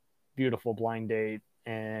beautiful blind date.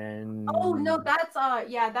 And oh no, that's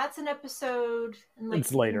that's an episode. Like,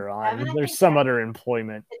 it's later on. There's some other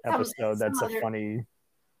employment episode that's a funny.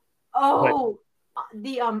 Oh,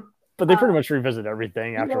 but they pretty much revisit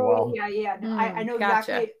everything after a while. Yeah. No, I know gotcha.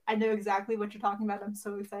 exactly. I know exactly what you're talking about. I'm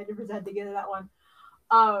so excited for Zed to get to that one.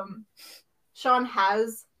 Sean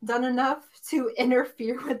has done enough to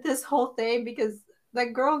interfere with this whole thing because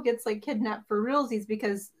that girl gets like kidnapped for realsies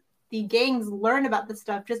because the gangs learn about this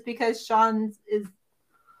stuff just because Sean is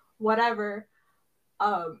whatever.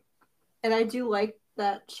 And I do like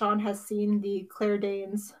that Sean has seen the Claire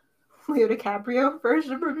Danes Leo DiCaprio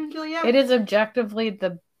version of Romeo and Juliet. It is objectively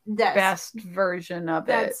the best version of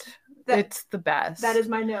it. It's the best. That is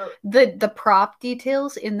my note. The prop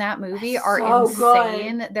details in that movie are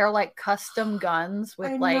insane. Good. They're like custom guns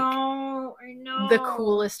with I know. The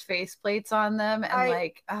coolest faceplates on them, and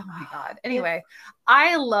like, oh my god. Anyway,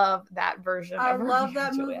 I love that version. I love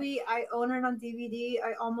that movie. I own it on DVD.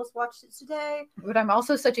 I almost watched it today. But I'm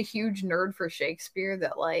also such a huge nerd for Shakespeare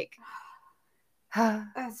that like,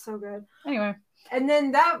 that's so good. Anyway, and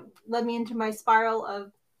then that led me into my spiral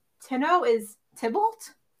of Tenno is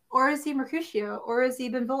Tybalt. Or is he Mercutio? Or is he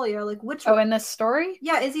Benvolio? Like which? Oh, in this story?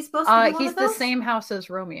 Yeah, is he supposed to be one he's of those? The same house as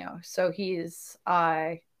Romeo, so he's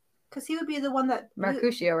because he would be the one that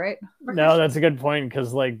Mercutio, right? No, that's a good point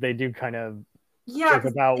because like they do kind of talk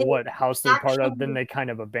about what house they're part of, then they kind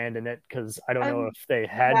of abandon it because I don't know if they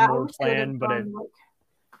had more planned, but it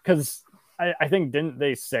because I think, didn't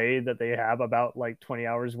they say that they have about like 20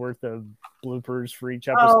 hours worth of bloopers for each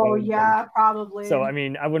episode? Oh yeah, probably. So I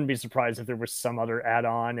mean, I wouldn't be surprised if there was some other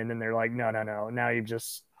add-on, and then they're like, no, now you've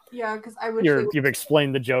just because I wish you've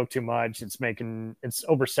explained the joke too much. It's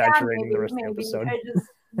oversaturating the rest of the episode.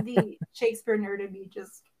 The Shakespeare nerd in me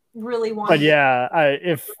just really wanted. But yeah,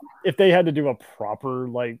 if they had to do a proper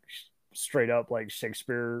like straight up like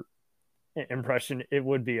Shakespeare impression, it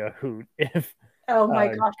would be a hoot if oh my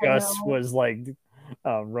gosh, Gus was like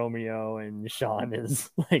Romeo and Sean is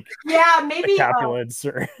like maybe Capulets,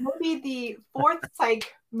 or maybe the fourth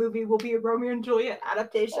Psych movie will be a Romeo and Juliet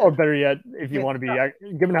adaptation. Or better yet, if you want to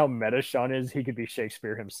be, given how meta Sean is, he could be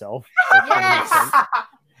Shakespeare himself. Yes.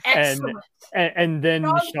 And then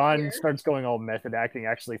Sean starts going all method acting,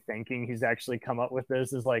 actually thinking he's actually come up with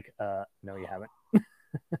this. Is like, no, you haven't.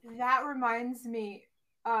 That reminds me,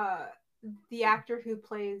 the actor who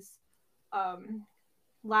plays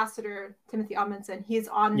Lassiter, Timothy Amundsen, he's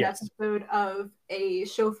on an episode of a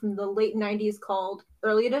show from the late 90s called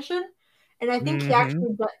Early Edition. And I think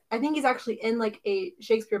he's actually in like a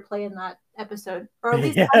Shakespeare play in that episode. Or at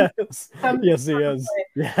least yes, he is.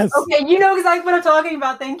 Yes. Okay, you know exactly what I'm talking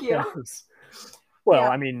about. Thank you. Yes.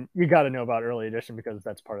 Well, I mean, you got to know about Early Edition because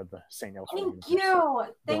that's part of the St. Elsewhere.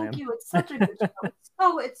 Thank you. It's such a good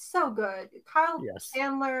show. It's so good. Kyle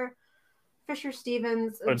Chandler, Fisher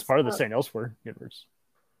Stevens. But it's part of the St. Elsewhere universe.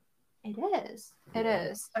 It is. It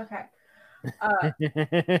is. Okay.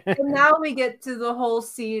 And now we get to the whole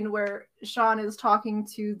scene where Sean is talking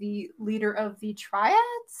to the leader of the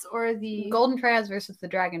Triads, or the Golden Triads versus the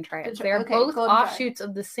Dragon Triads. They're both offshoots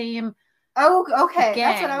of the same. Oh, okay.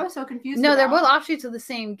 Gang. That's what I was so confused about. No, they're both offshoots of the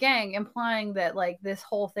same gang, implying that like this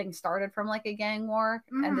whole thing started from like a gang war,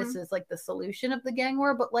 and this is like the solution of the gang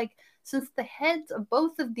war. But like, since the heads of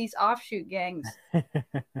both of these offshoot gangs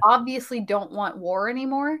obviously don't want war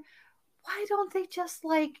anymore, why don't they just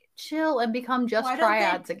like chill and become just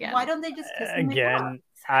Triads again? Why don't they just kiss again?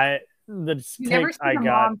 You never see the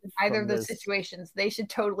moms in either of those situations. They should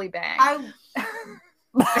totally bang.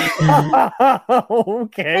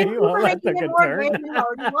 Okay, well, that's a good turn.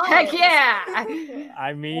 Heck yeah!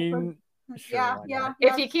 I mean, sure, yeah.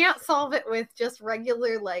 If you can't solve it with just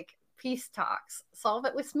regular like peace talks, solve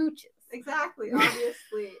it with smooches. Exactly,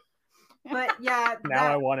 obviously. But yeah,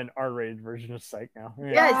 now I want an R-rated version of Psych now.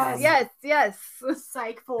 Yes.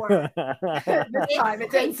 Psych 4. This time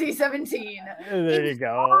it's NC-17. There you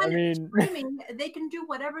go. I mean, streaming, they can do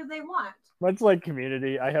whatever they want. Much like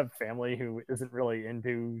Community, I have family who isn't really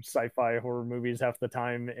into sci-fi horror movies half the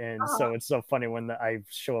time, and so it's so funny when I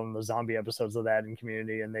show them the zombie episodes of that in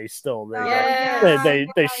Community, and they still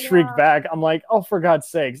they shriek back. I'm like, oh, for God's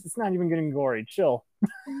sakes, it's not even getting gory. Chill.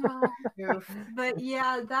 But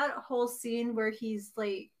yeah, that whole scene where he's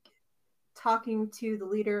like talking to the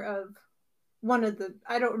leader of one of the,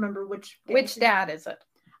 I don't remember which dad is it.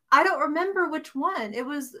 I don't remember which one. It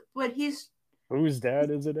was what whose dad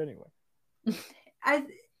is it anyway? It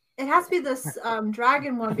has to be this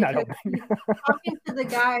dragon one, because he's talking to the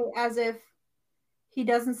guy as if he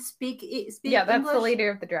doesn't speak yeah, that's English. The leader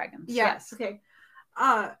of the dragons. Yes. Okay.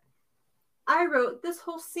 I wrote, this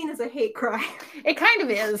whole scene is a hate cry. It kind of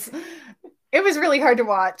is. It was really hard to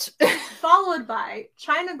watch. Followed by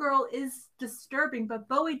China Girl is disturbing, but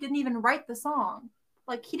Bowie didn't even write the song.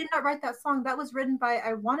 Like, he did not write that song. That was written by,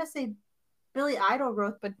 I want to say, Billy Idol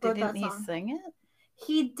wrote didn't he sing it?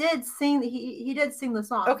 He did sing. He did sing the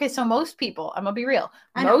song. Okay, so most people, I'm gonna be real.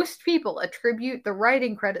 Most people attribute the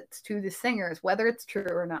writing credits to the singers, whether it's true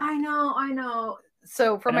or not. I know.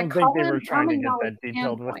 So from I don't think they were trying to get that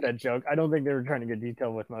detailed with that joke. I don't think they were trying to get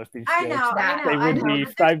detailed with most of these jokes. I know. They would be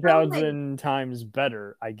 5,000 times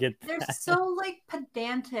better. I get that. They're so like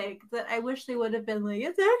pedantic that I wish they would have been like,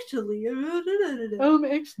 it's actually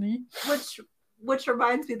actually. Which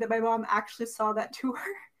reminds me that my mom actually saw that tour.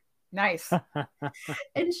 Nice.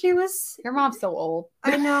 And she was, your mom's so old.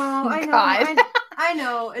 I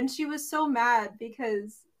know. And she was so mad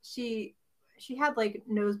because she had like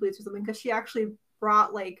nosebleeds or something, because she actually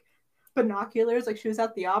brought like binoculars, like she was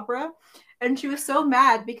at the opera, and she was so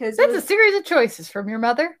mad because that's a series of choices from your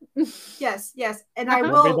mother. Yes, and I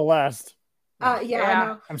will be the last. I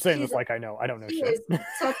know. I'm saying this like I know. I don't know she shit. Is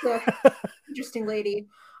such a interesting lady.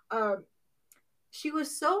 She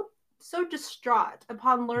was so distraught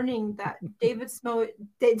upon learning that David Smoey.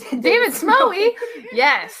 David Smoey?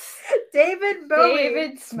 Yes. David Bowie.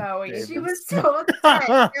 David Smoey. She was so upset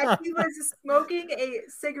that he was smoking a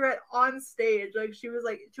cigarette on stage. Like, she was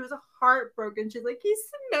heartbroken. She's like, he's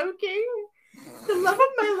smoking. The love of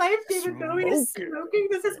my life, David Bowie is smoking.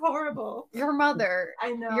 This is horrible. Your mother.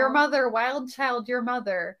 I know. Your mother, wild child, your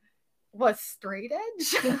mother was straight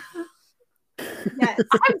edge. Yes.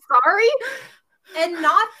 I'm sorry. And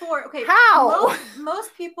not for How?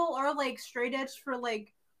 Most people are like straight edge for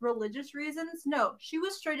like religious reasons. No, she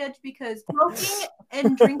was straight edge because smoking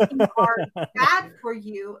and drinking are bad for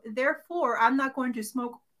you. Therefore, I'm not going to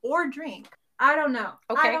smoke or drink. I don't know.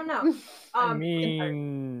 Okay. I don't know. I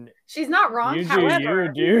mean, she's not wrong. you do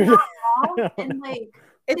However, you, dude. Wrong, and like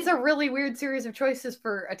it's a really weird series of choices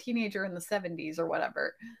for a teenager in the 70s or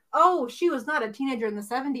whatever. oh, she was not a teenager in the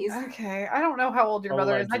 70s. Okay, I don't know how old your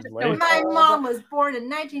mother is. I just know Allegedly. it's My old. mom was born in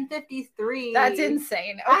 1953. That's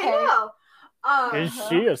insane. Okay. I know. Is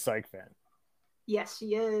she a Psych fan? Yes,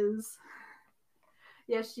 she is.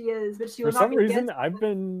 Yes, she is. But she For will not some be reason, guest- I've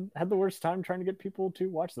had the worst time trying to get people to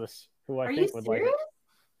watch this. Who I Are think you would like serious? it.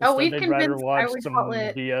 Oh, Instead, we've they'd rather convinced- I watch would some call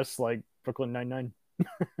it- BS like Brooklyn Nine-Nine.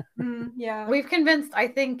 Yeah. We've convinced, I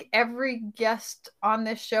think, every guest on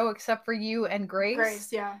this show except for you and Grace. Grace,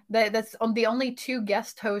 yeah. That's the only two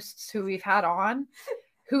guest hosts who we've had on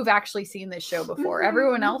who've actually seen this show before.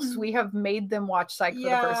 Everyone else, we have made them watch Psych for the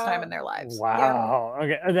first time in their lives. Wow.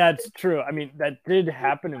 Okay, that's true. I mean, that did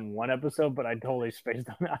happen in one episode, but I totally spaced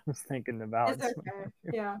on it. I was thinking about It's okay.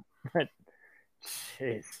 Yeah. But,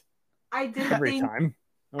 jeez. I did Every think time.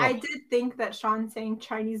 I did think that Sean saying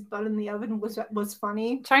Chinese bun in the oven was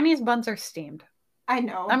funny. Chinese buns are steamed. I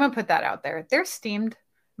know. I'm gonna put that out there. They're steamed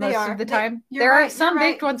They most are. of the They- time. you're There right, are some you're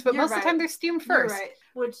baked right, ones, but you're most of the right. time they're steamed You're first. right.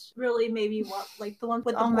 Which really made me want like the ones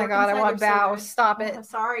with the Oh my pork God, I inside want are so bow. good. Stop Oh, it.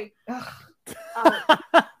 sorry. Ugh.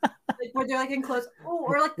 Like where they're like enclosed. Oh,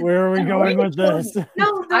 or like Where are we going with this?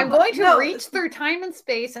 No, I'm going to no, reach through time and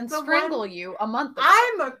space and the strangle one- you a month ago.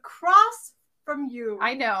 I'm across from you.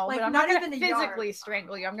 I know, like, but I'm not not going even to a yard. physically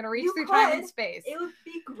strangle you. I'm going to reach You through time and could. space. It would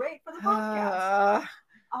be great for the podcast.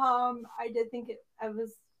 Uh, I did think I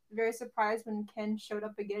was very surprised when Ken showed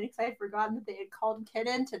up again because I had forgotten that they had called Ken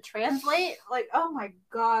in to translate. Like, oh my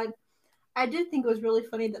God. I did think it was really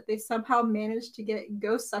funny that they somehow managed to get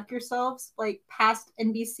Go Suck Yourselves like past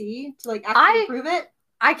NBC to like actually prove it.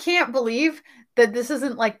 I can't believe that this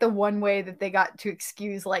isn't like the one way that they got to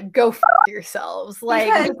excuse like go yourselves.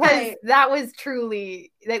 Like because that was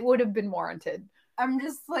truly that would have been warranted. I'm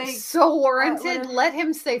just like so warranted. Let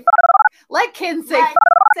him say let Ken say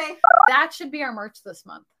say that should be our merch this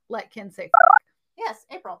month. Let Ken say yes,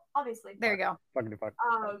 April, obviously. There you go. Fuck.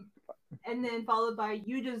 And then followed by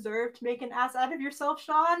you deserve to make an ass out of yourself,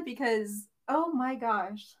 Sean, because oh my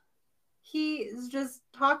gosh. He is just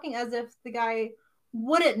talking as if the guy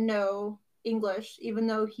wouldn't know English, even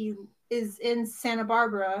though he is in Santa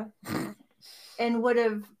Barbara and would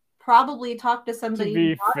have probably talked to somebody. To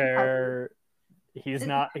be fair,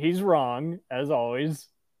 he's wrong, as always.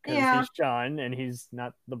 Because he's Sean and he's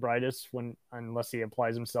not the brightest unless he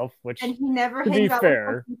applies himself, which and he never to hangs be out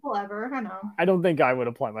fair, with people ever. I know. I don't think I would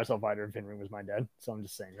apply myself either if Henry was my dad. So I'm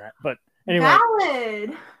just saying that. But anyway.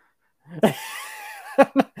 Valid.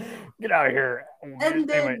 Get out of here. And then,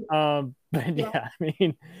 anyway, but yeah, I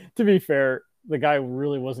mean, to be fair, the guy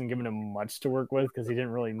really wasn't giving him much to work with because he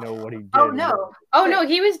didn't really know what he did. Oh no,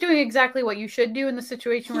 he was doing exactly what you should do in the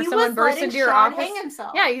situation where someone bursts into your office. Hang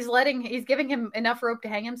himself. Yeah, he's giving him enough rope to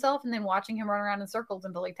hang himself and then watching him run around in circles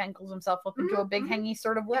until he tangles himself up into a big hangy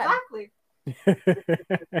sort of web. Exactly.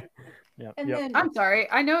 Then, I'm sorry.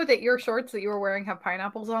 I know that your shorts that you were wearing have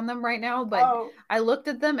pineapples on them right now, but I looked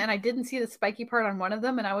at them and I didn't see the spiky part on one of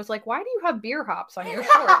them, and I was like, "Why do you have beer hops on your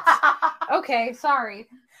shorts?" Okay, sorry.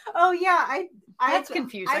 Oh yeah, that's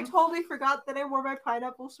confusing. I totally forgot that I wore my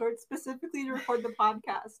pineapple shorts specifically to record the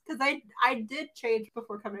podcast because I did change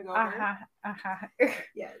before coming over.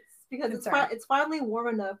 Yes, because it's finally warm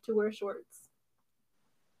enough to wear shorts.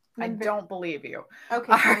 I don't believe you.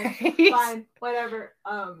 Okay, fine, whatever.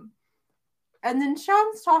 And then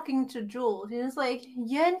Sean's talking to Jules. He's like,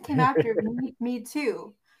 Yen came after me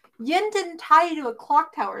too. Yen didn't tie you to a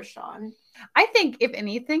clock tower, Sean. I think, if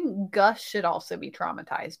anything, Gus should also be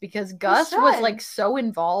traumatized because Gus was like so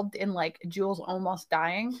involved in like Jules almost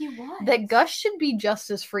dying. He was. That Gus should be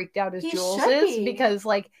just as freaked out as Jules is because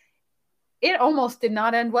like it almost did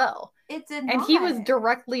not end well. It did not. And he was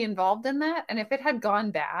directly involved in that. And if it had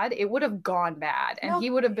gone bad, it would have gone bad. And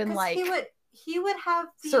he would have been like he would have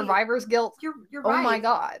the survivor's guilt. You're right. Oh my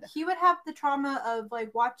God. He would have the trauma of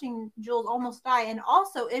like watching Jules almost die. And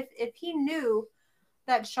also if he knew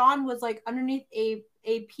that Sean was like underneath a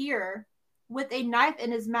pier with a knife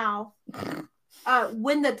in his mouth,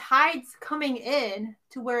 when the tide's coming in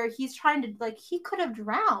to where he's trying to like he could have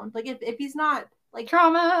drowned. Like if he's not like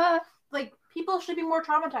trauma, like people should be more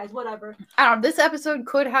traumatized, whatever. I don't know. This episode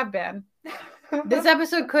could have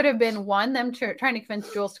been one, them trying to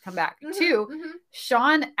convince Jules to come back. Two,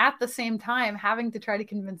 Sean at the same time having to try to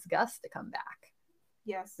convince Gus to come back.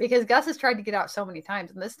 Yes. Because Gus has tried to get out so many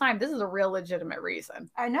times, and this time, this is a real legitimate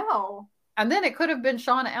reason. I know. And then it could have been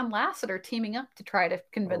Shauna and Lasseter teaming up to try to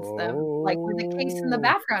convince them, like with the case in the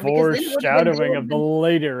background. Foreshadowing of the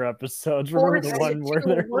later episodes. Remember the one where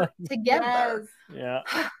they're like together. Yes.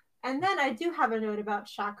 Yeah. And then I do have a note about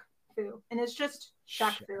Shaq Fu, and it's just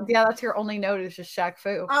Shaq Fu. Yeah, that's your only note is just Shaq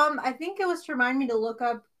Fu. I think it was to remind me to look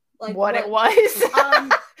up like what it was.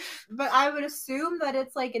 But I would assume that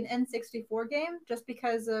it's like an N64 game, just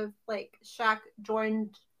because of like Shaq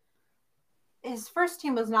joined. His first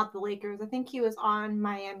team was not the Lakers. I think he was on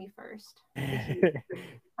Miami first.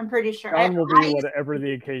 I'm pretty sure. John will be whatever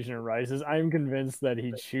the occasion arises. I'm convinced that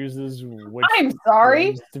he chooses which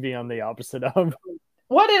to be on the opposite of.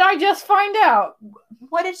 What did I just find out?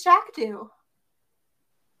 What did Shaq do?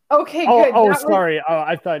 Okay, good. Sorry.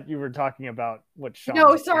 I thought you were talking about what Sean.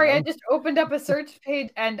 No, sorry. I just opened up a search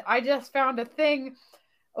page and I just found a thing.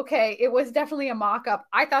 Okay, it was definitely a mock-up.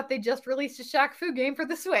 I thought they just released a Shaq Fu game for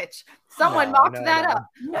the Switch. Someone mocked that up.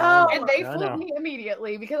 No, and they fooled me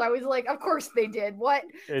immediately because I was like, of course they did. What?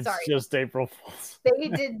 It's just April Fools. They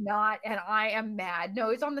did not, and I am mad.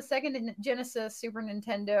 No, it's on the Sega Genesis, Super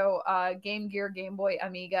Nintendo, Game Gear, Game Boy,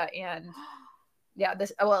 Amiga, and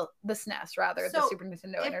the SNES rather, the Super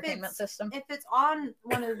Nintendo Entertainment System. If it's on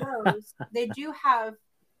one of those, they do have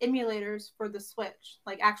emulators for the Switch,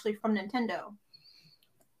 like actually from Nintendo.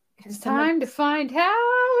 It's time to find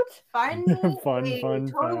out. Find me fun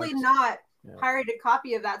totally not pirated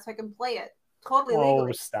copy of that so I can play it totally legally.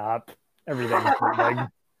 Oh, stop! Everything's big.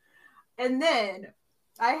 And then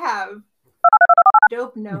I have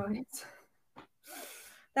Dope Notes.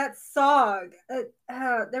 That song.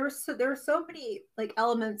 There were so many like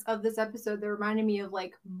elements of this episode that reminded me of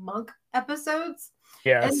like Monk episodes.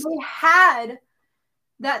 Yes. And they had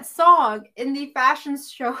that song in the fashion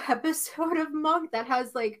show episode of Monk that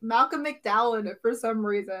has like Malcolm McDowell in it for some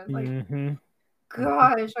reason. Like,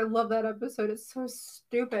 gosh, I love that episode. It's so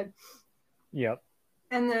stupid. Yep.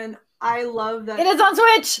 And then I love that it is on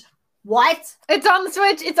Switch. What? It's on the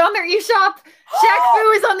Switch. It's on their eShop. Shaq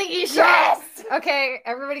Fu is on the eShop. Yes! Okay,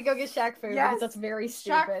 everybody go get Shaq Fu because that's very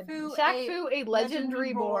stupid. Shaq Fu, a Legend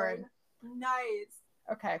Reborn. Nice.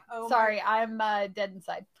 Okay. Sorry, I'm dead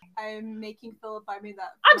inside. I'm making Philip buy me that.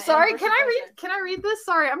 I'm sorry. Can I read this?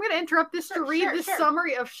 Sorry, I'm going to interrupt this to read the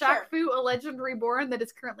summary of Shaq Fu, a Legend Reborn that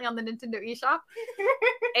is currently on the Nintendo eShop.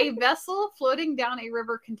 A vessel floating down a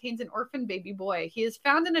river contains an orphan baby boy. He is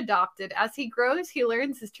found and adopted. As he grows, he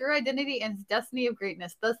learns his true identity and his destiny of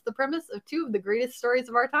greatness. Thus, the premise of two of the greatest stories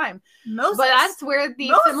of our time. But that's where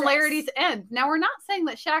the similarities end. Now, we're not saying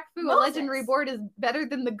that Shaq Fu, a Legend Reborn, is better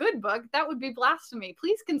than the good book. That would be blasphemy.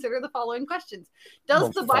 Please consider the following questions. Does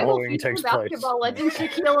the Bible feature basketball legend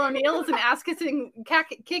Shaquille O'Neal as an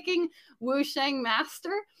ass-kicking Wu-Shang master?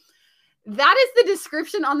 That is the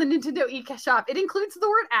description on the Nintendo eShop. It includes the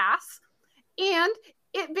word ass, and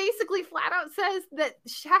it basically flat out says that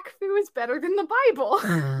Shaq Fu is better than the Bible.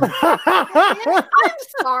 I'm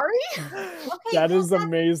sorry. Okay, that is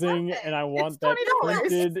amazing, and I want that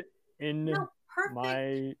printed in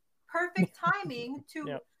my... Perfect timing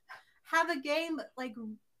to have a game like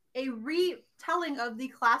a retelling of the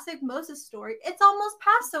classic Moses story. It's almost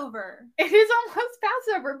Passover. It is almost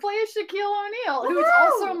Passover. Play as Shaquille O'Neal, who's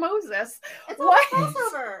also Moses. It's almost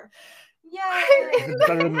Passover. Yay! It's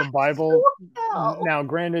better than the Bible. Now,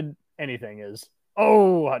 granted, anything is.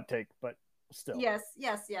 Oh, hot take, but still. Yes.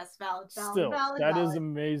 Valid. Still, that is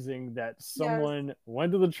amazing that someone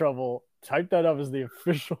went to the trouble, typed that up as the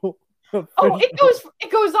official.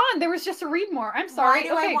 It goes on. There was just a read more. I'm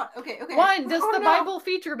sorry. Okay. One, does the Bible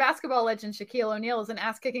feature basketball legend Shaquille O'Neal as an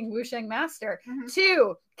ass-kicking Wu-Shang master?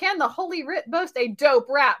 2, can the Holy Writ boast a dope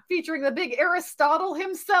rap featuring the big Aristotle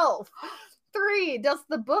himself? 3, does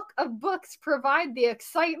the Book of Books provide the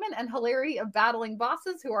excitement and hilarity of battling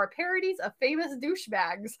bosses who are parodies of famous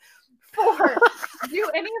douchebags? 4,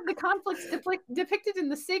 do any of the conflicts depicted in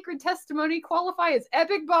the sacred testimony qualify as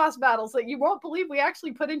epic boss battles that you won't believe we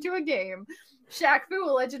actually put into a game? Shaq Fu,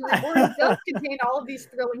 a Legend Reborn, does contain all of these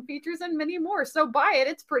thrilling features and many more, so buy it.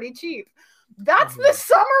 It's pretty cheap. That's the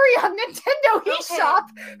summary on Nintendo eShop.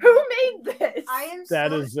 Who made this?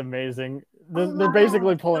 That is amazing. They're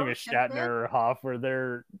basically pulling a Shatner or Hoff where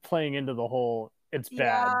they're playing into the whole it's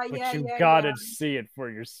bad, but you gotta see it for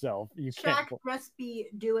yourself. You Shaq must be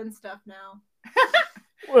doing stuff now.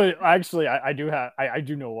 Well, actually, I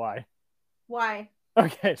do know why. Why?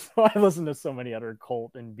 Okay, so I listen to so many other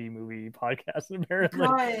cult and B-movie podcasts, and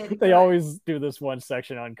apparently they always do this one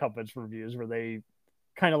section on Cuphead's reviews where they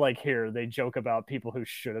kind of like here, they joke about people who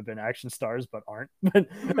should have been action stars but aren't.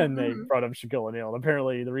 And they brought up Shaquille O'Neal. And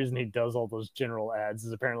apparently, the reason he does all those general ads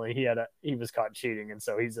is apparently he was caught cheating, and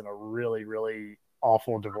so he's in a really, really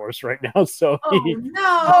awful divorce right now. So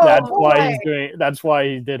that's why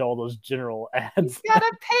he did all those general ads. He's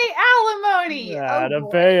gotta pay alimony. You gotta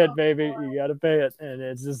pay it, baby. You gotta pay it. And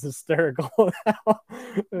it's just hysterical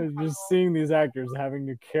just seeing these actors having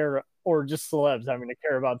to care, or just celebs having to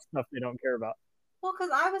care about stuff they don't care about. Well,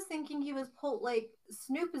 because I was thinking he was like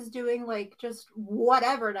Snoop is doing like just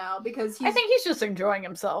whatever now, because I think he's just enjoying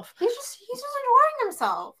himself. He's just enjoying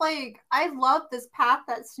himself. Like, I love this path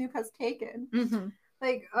that Snoop has taken. Mm-hmm.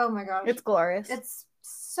 Like, oh my gosh, it's glorious. It's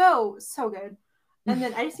so good. And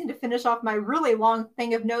then I just need to finish off my really long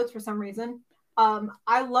thing of notes for some reason.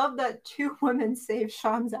 I love that 2 women saved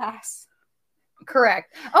Sean's ass.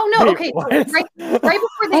 Correct. Oh no, okay. Right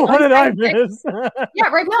before they what did I miss?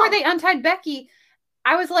 Right before they untied Becky,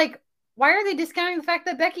 I was like, why are they discounting the fact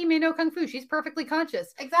that Becky may know Kung Fu? She's perfectly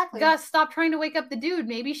conscious. Exactly. Gus, stop trying to wake up the dude.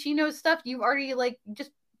 Maybe she knows stuff you've already, like, just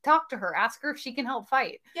talk to her. Ask her if she can help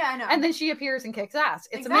fight. Yeah, I know. And then she appears and kicks ass.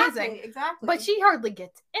 It's amazing. Exactly. But she hardly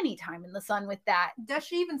gets any time in the sun with that. Does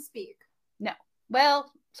she even speak? No.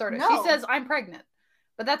 Well, sort of. No. She says, I'm pregnant.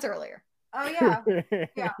 But that's earlier. Oh, yeah.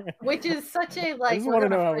 Yeah. Which is such a, like, I just want to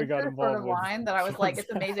know how we got involved sort of line that I was like, it's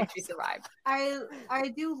amazing she survived. I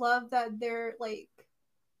do love that they're, like,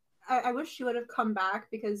 I wish she would have come back,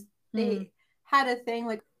 because they had a thing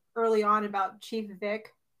like early on about Chief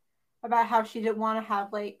Vic, about how she didn't want to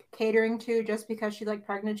have like catering to just because she's like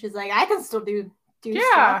pregnant. She's like, I can still do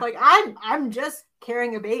stuff. Like, I'm just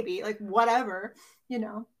carrying a baby, like whatever, you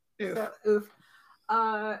know. Oof. So, oof.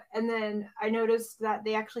 And then I noticed that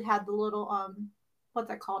they actually had the little what's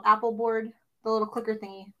that called? Apple board, the little clicker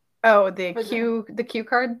thingy. Oh, the cue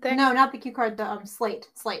card thing? No, not the cue card, the slate.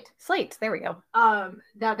 Slate, there we go.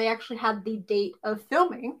 That they actually had the date of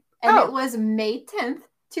filming, and it was May 10th,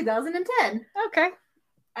 2010. Okay.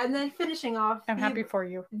 And then finishing off, I'm happy for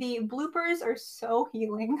you. The bloopers are so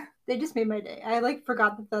healing. They just made my day. I like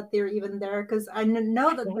forgot that they were even there, because I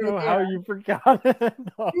know that they're there. How you forgot it.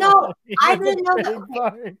 No, I didn't know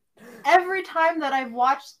that. Every time that I've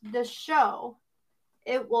watched the show,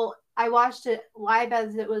 I watched it live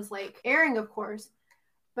as it was like airing, of course.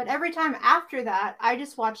 But every time after that, I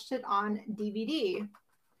just watched it on DVD.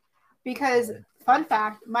 Because, fun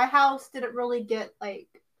fact, my house didn't really get like,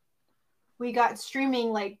 we got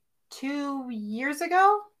streaming like 2 years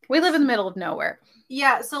ago. We live in the middle of nowhere.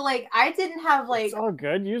 Yeah, so like I didn't have like. It's all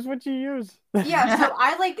good. Use what you use. Yeah, so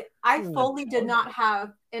I fully did not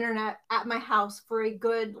have internet at my house for a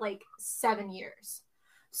good like 7 years.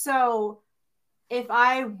 So if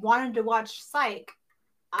I wanted to watch Psych,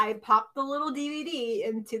 I popped the little DVD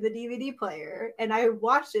into the DVD player and I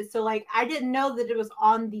watched it. So like I didn't know that it was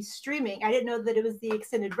on the streaming. I didn't know that it was the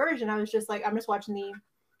extended version. I was just like, I'm just watching the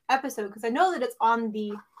episode, because I know that it's on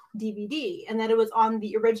the DVD and that it was on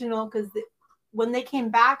the original, because when they came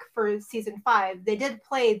back for season 5, they did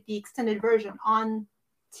play the extended version on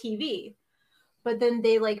TV, but then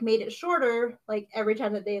they like made it shorter like every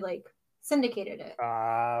time that they like syndicated it.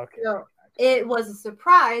 Okay. So it was a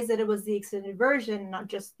surprise that it was the extended version, not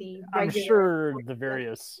just the regular. I'm sure the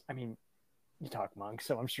various, I mean, you talk Monk,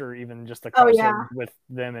 so I'm sure even just the crossover with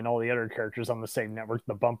them and all the other characters on the same network,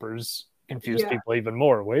 the bumpers confuse people even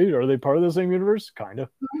more. Wait, are they part of the same universe? Kind of.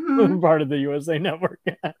 Part of the USA Network.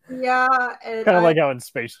 Yeah. Kind of like how in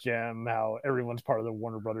Space Jam, how everyone's part of the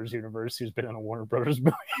Warner Brothers universe who's been in a Warner Brothers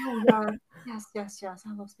movie. Oh, yeah. Yes.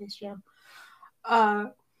 I love Space Jam.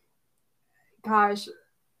 Gosh.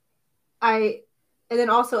 And then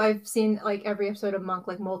also I've seen like every episode of Monk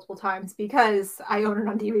like multiple times because I own it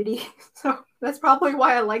on DVD. So that's probably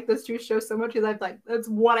why I like those 2 shows so much, because that's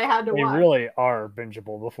what I had to watch. They really are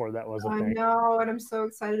bingeable before that was a thing. I know, and I'm so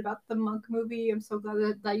excited about the Monk movie. I'm so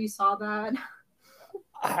glad that you saw that.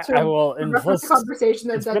 And plus,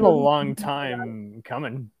 conversation it's been a long time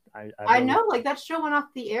coming. I know, like that show went off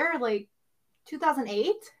the air like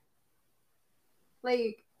 2008.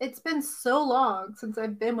 Like, it's been so long since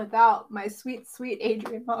I've been without my sweet, sweet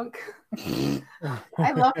Adrian Monk.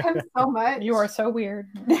 I love him so much. You are so weird.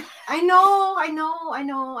 I know.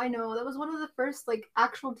 That was one of the first like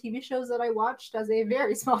actual TV shows that I watched as a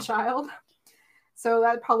very small child. So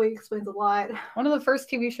that probably explains a lot. One of the first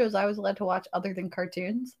TV shows I was allowed to watch other than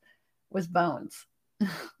cartoons was Bones.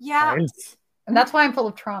 Yeah. Nice. And that's why I'm full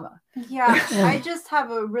of trauma. Yeah. I just have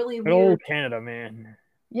a really weird... old Canada, man.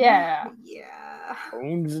 Yeah.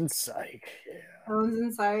 Bones and Psych. Bones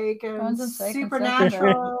and Psych. Bones and Psych.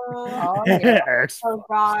 Supernatural. Oh, yeah. Oh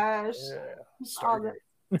gosh. Stargate.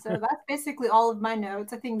 So that's basically all of my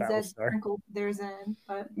notes. I think Zed Battlestar. sprinkled theirs in,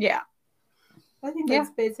 but Yeah. I think that's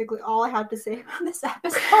basically all I have to say about this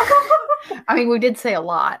episode. I mean, we did say a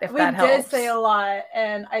lot, if that helps. We did say a lot,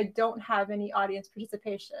 and I don't have any audience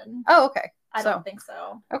participation. Oh, okay. I don't think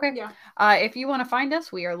so. Okay. Yeah. If you want to find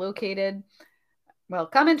us, we are located... Well,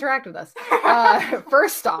 come interact with us.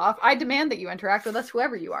 First off, I demand that you interact with us,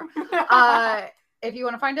 whoever you are. If you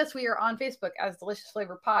want to find us, we are on Facebook as Delicious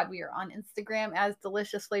Flavor Pod. We are on Instagram as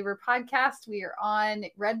Delicious Flavor Podcast. We are on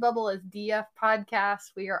Redbubble as DF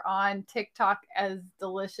Podcast. We are on TikTok as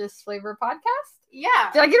Delicious Flavor Podcast.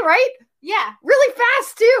 Yeah. Did I get it right? Yeah. Really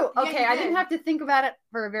fast, too. Yeah, Okay, I didn't have to think about it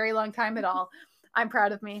for a very long time at all. I'm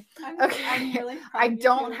proud of me. I'm really proud I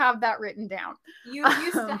don't have that written down. You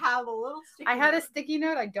used to have a little sticky note. I had a sticky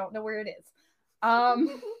note. I don't know where it is.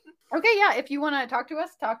 Okay, yeah, if you want to talk to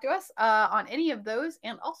us on any of those.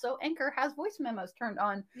 And also, Anchor has voice memos turned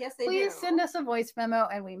on. Yes, they Please send us a voice memo,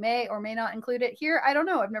 and we may or may not include it here. I don't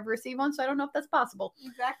know. I've never received one, so I don't know if that's possible.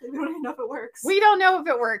 Exactly. We don't even know if it works. We don't know if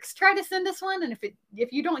it works. Try to send us one, and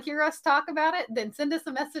if you don't hear us talk about it, then send us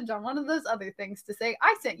a message on one of those other things to say,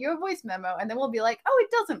 I sent you a voice memo, and then we'll be like, oh,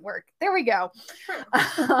 it doesn't work. There we go.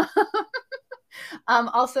 True.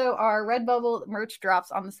 Also, our Redbubble merch drops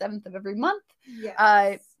on the 7th of every month.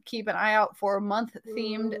 Yes. Keep an eye out for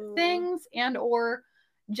month-themed things and or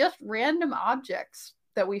just random objects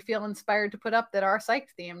that we feel inspired to put up that are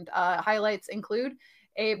psych-themed. Highlights include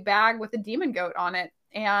a bag with a demon goat on it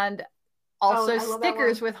and also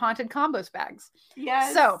stickers with haunted combos bags.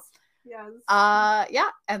 Yes. So, yes. Yeah,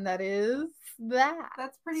 and that is that.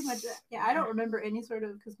 That's pretty much it. Yeah, I don't remember any sort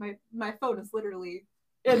of, because my phone is literally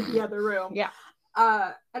in the other room. Yeah.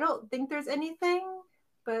 I don't think there's anything,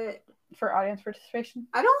 but for audience participation?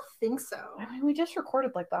 I don't think so. I mean, we just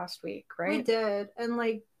recorded like last week, right? We did. And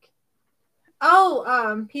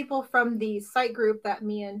people from the site group that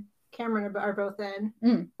me and Cameron are both in.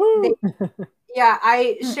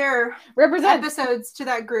 I share episodes to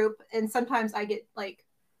that group, and sometimes I get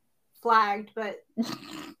flagged, but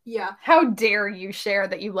yeah. How dare you share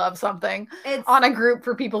that you love something on a group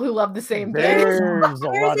for people who love the same thing? There's a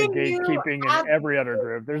lot of gatekeeping in every other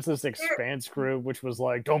group. There's this Expanse group, which was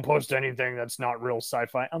like, don't post anything that's not real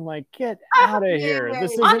sci-fi. I'm like, get out of here.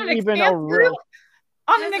 This isn't even a real...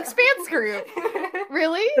 On an Expanse group?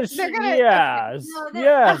 Really? They're gonna... Yes.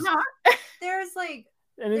 Yes. There's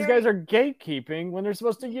and these guys are gatekeeping when they're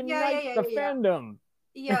supposed to unite the fandom.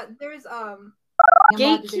 Yeah, there's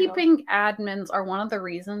gatekeeping admins are one of the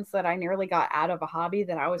reasons that I nearly got out of a hobby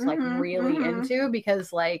that I was really into,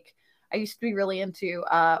 because I used to be really into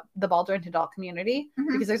the Baldwin to Doll community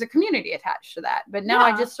because there's a community attached to that. But now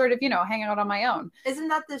I just sort of, hang out on my own. Isn't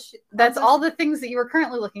that that's all the things that you were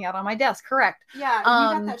currently looking at on my desk, correct? Yeah, you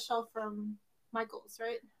got that shelf from Michael's,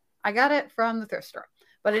 right? I got it from the thrift store,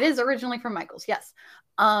 but it is originally from Michael's, yes.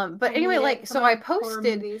 But anyway, so I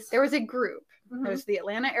posted, there was a group. There was the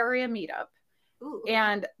Atlanta area meetup. Ooh.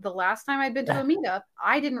 And the last time I'd been to a meetup,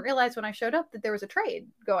 I didn't realize when I showed up that there was a trade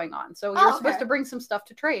going on. So you're supposed to bring some stuff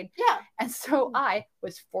to trade. Yeah. And so I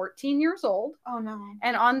was 14 years old. Oh, no.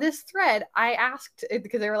 And on this thread, I asked,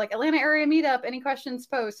 because they were like, Atlanta area meetup, any questions,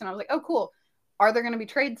 post. And I was like, oh, cool. Are there going to be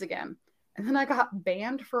trades again? And then I got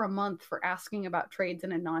banned for a month for asking about trades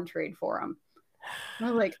in a non-trade forum. I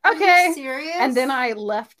was like, okay. Are you serious? And then I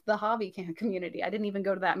left the hobby community. I didn't even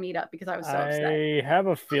go to that meetup because I was so upset. I have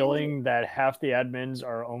a feeling that half the admins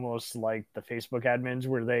are almost like the Facebook admins,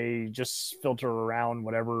 where they just filter around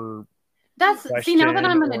whatever. See, now that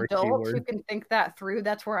I'm an adult who can think that through,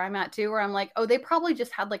 that's where I'm at too, where I'm like, oh, they probably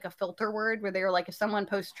just had a filter word where they were like, if someone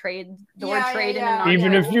posts trade, the word trade in a non-trade.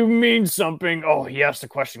 Even if you mean something, he asked a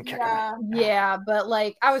question, kick him. Yeah, but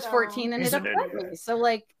I was 14 and it upset me. So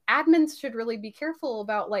admins should really be careful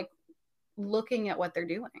about looking at what they're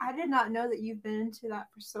doing. I did not know that you've been into that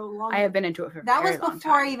for so long. I have been into it for that very was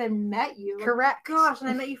before I even met you. Correct. Gosh, and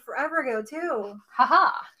I met you forever ago too.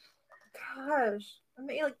 Haha. Gosh, I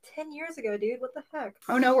met you 10 years ago, dude. What the heck?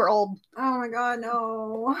 Oh no, we're old. Oh my god,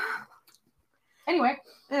 no. Anyway.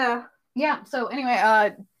 Yeah. Yeah. So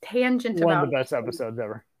anyway, tangent one of the best episodes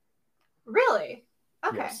ever. Really?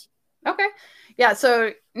 Okay. Yes. Okay. Yeah,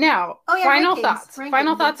 so now, final thoughts.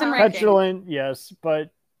 Final thoughts and ranking. Petulant, yes, but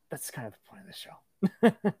that's kind of the point of the show.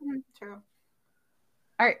 True.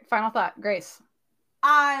 All right, final thought. Grace.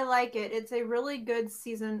 I like it. It's a really good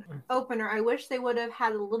season opener. I wish they would have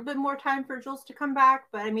had a little bit more time for Jules to come back,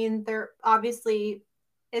 but I mean, they're obviously,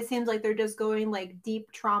 it seems like they're just going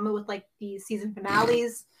deep trauma with the season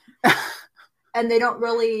finales. And they don't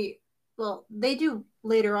really, well, they do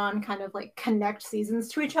later on kind of connect seasons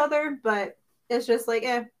to each other, but it's just like,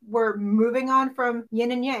 we're moving on from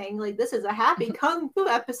yin and yang. Like, this is a happy kung fu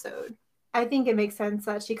episode. I think it makes sense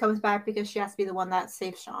that she comes back because she has to be the one that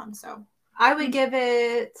saves Sean. So I would give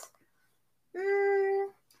it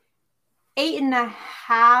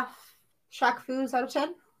 8.5 Shaq Foos out of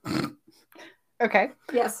 10. Okay.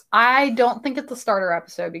 Yes. I don't think it's a starter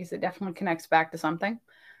episode because it definitely connects back to something.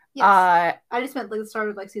 Yes. I just meant like the start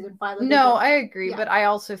of like season 5. Like, no, I agree, but I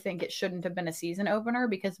also think it shouldn't have been a season opener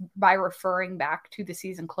because by referring back to the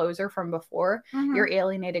season closer from before, you're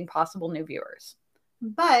alienating possible new viewers.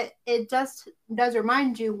 But it does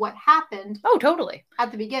remind you what happened. Oh, totally.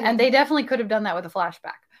 At the beginning. And they definitely could have done that with a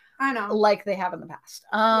flashback. I know. Like they have in the past.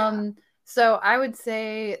 So I would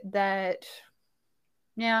say that,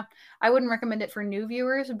 yeah, I wouldn't recommend it for new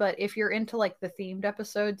viewers, but if you're into like the themed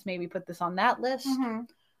episodes, maybe put this on that list.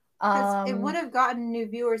 It would have gotten new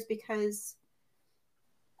viewers because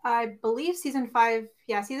I believe season 5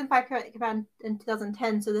 came out in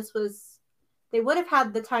 2010. So they would have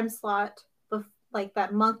had the time slot like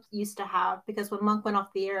that Monk used to have, because when Monk went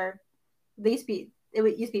off the air, it used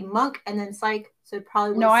to be Monk and then Psych. So it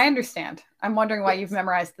probably was... No, I understand. I'm wondering why you've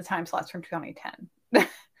memorized the time slots from 2010.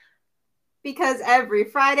 Because every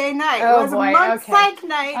Friday night was Monk Psych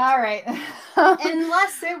night. All right.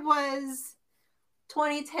 Unless it was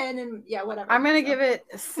 2010 and whatever. I'm gonna give it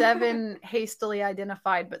 7 hastily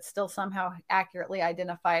identified but still somehow accurately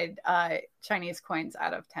identified Chinese coins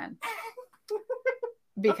out of 10.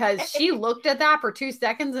 Because she looked at that for 2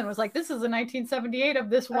 seconds and was like, this is a 1978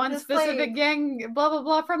 of this one specific gang, blah, blah,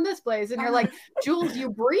 blah, from this place. And you're like, Jules,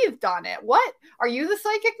 you breathed on it. What? Are you the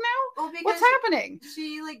psychic now? Well, what's happening?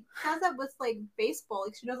 She like does that with like baseball.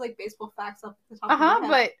 Like she knows like baseball facts off the top of her head.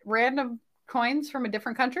 But random coins from a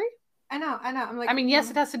different country? I know. I'm like, I mean,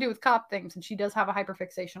 yes, it has to do with cop things, and she does have a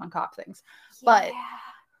hyperfixation on cop things. But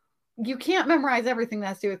you can't memorize everything that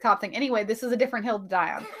has to do with cop thing. Anyway, this is a different hill to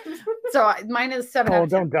die on. So mine is 7 out of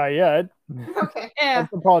 10. Don't die yet. Okay.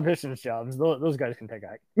 That's the politicians' jobs. Those guys can take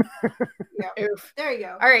act. Oof. There you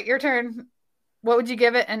go. All right, your turn. What would you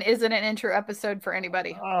give it? And is it an intro episode for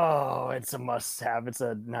anybody? Oh, it's a must-have. It's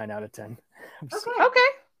a 9 out of 10. Okay.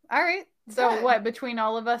 All right. So what, between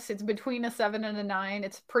all of us, it's between a 7 and a 9.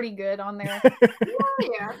 It's pretty good on there.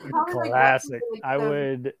 Classic. I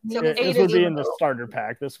would. This would be in the starter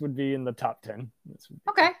pack. This would be in the top 10.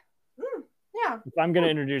 Okay. Yeah. If I'm going to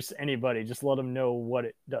introduce anybody, just let them know what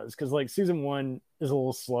it does. Because like season 1 is a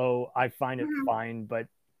little slow. I find it fine, but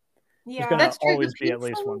there's going to always be at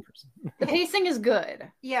least one person. The pacing is good.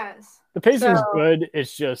 Yes. The pacing is good.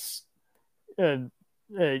 It's just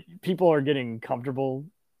people are getting comfortable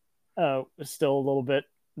still a little bit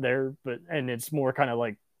there, and it's more kind of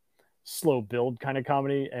like slow build kind of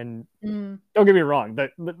comedy. And don't get me wrong,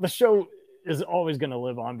 the show is always going to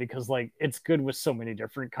live on because like it's good with so many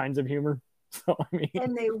different kinds of humor. So I mean,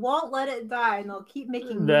 and they won't let it die, and they'll keep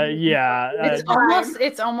making it's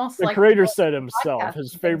almost the like creator said himself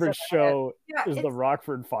his favorite show is the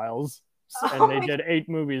Rockford Files. And they did 8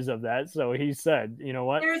 movies of that. So he said, you know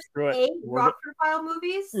what? There's 8 Rockford File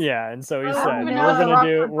movies? Yeah, and so he said,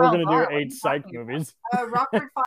 we're gonna do 8 Psych movies. Rockford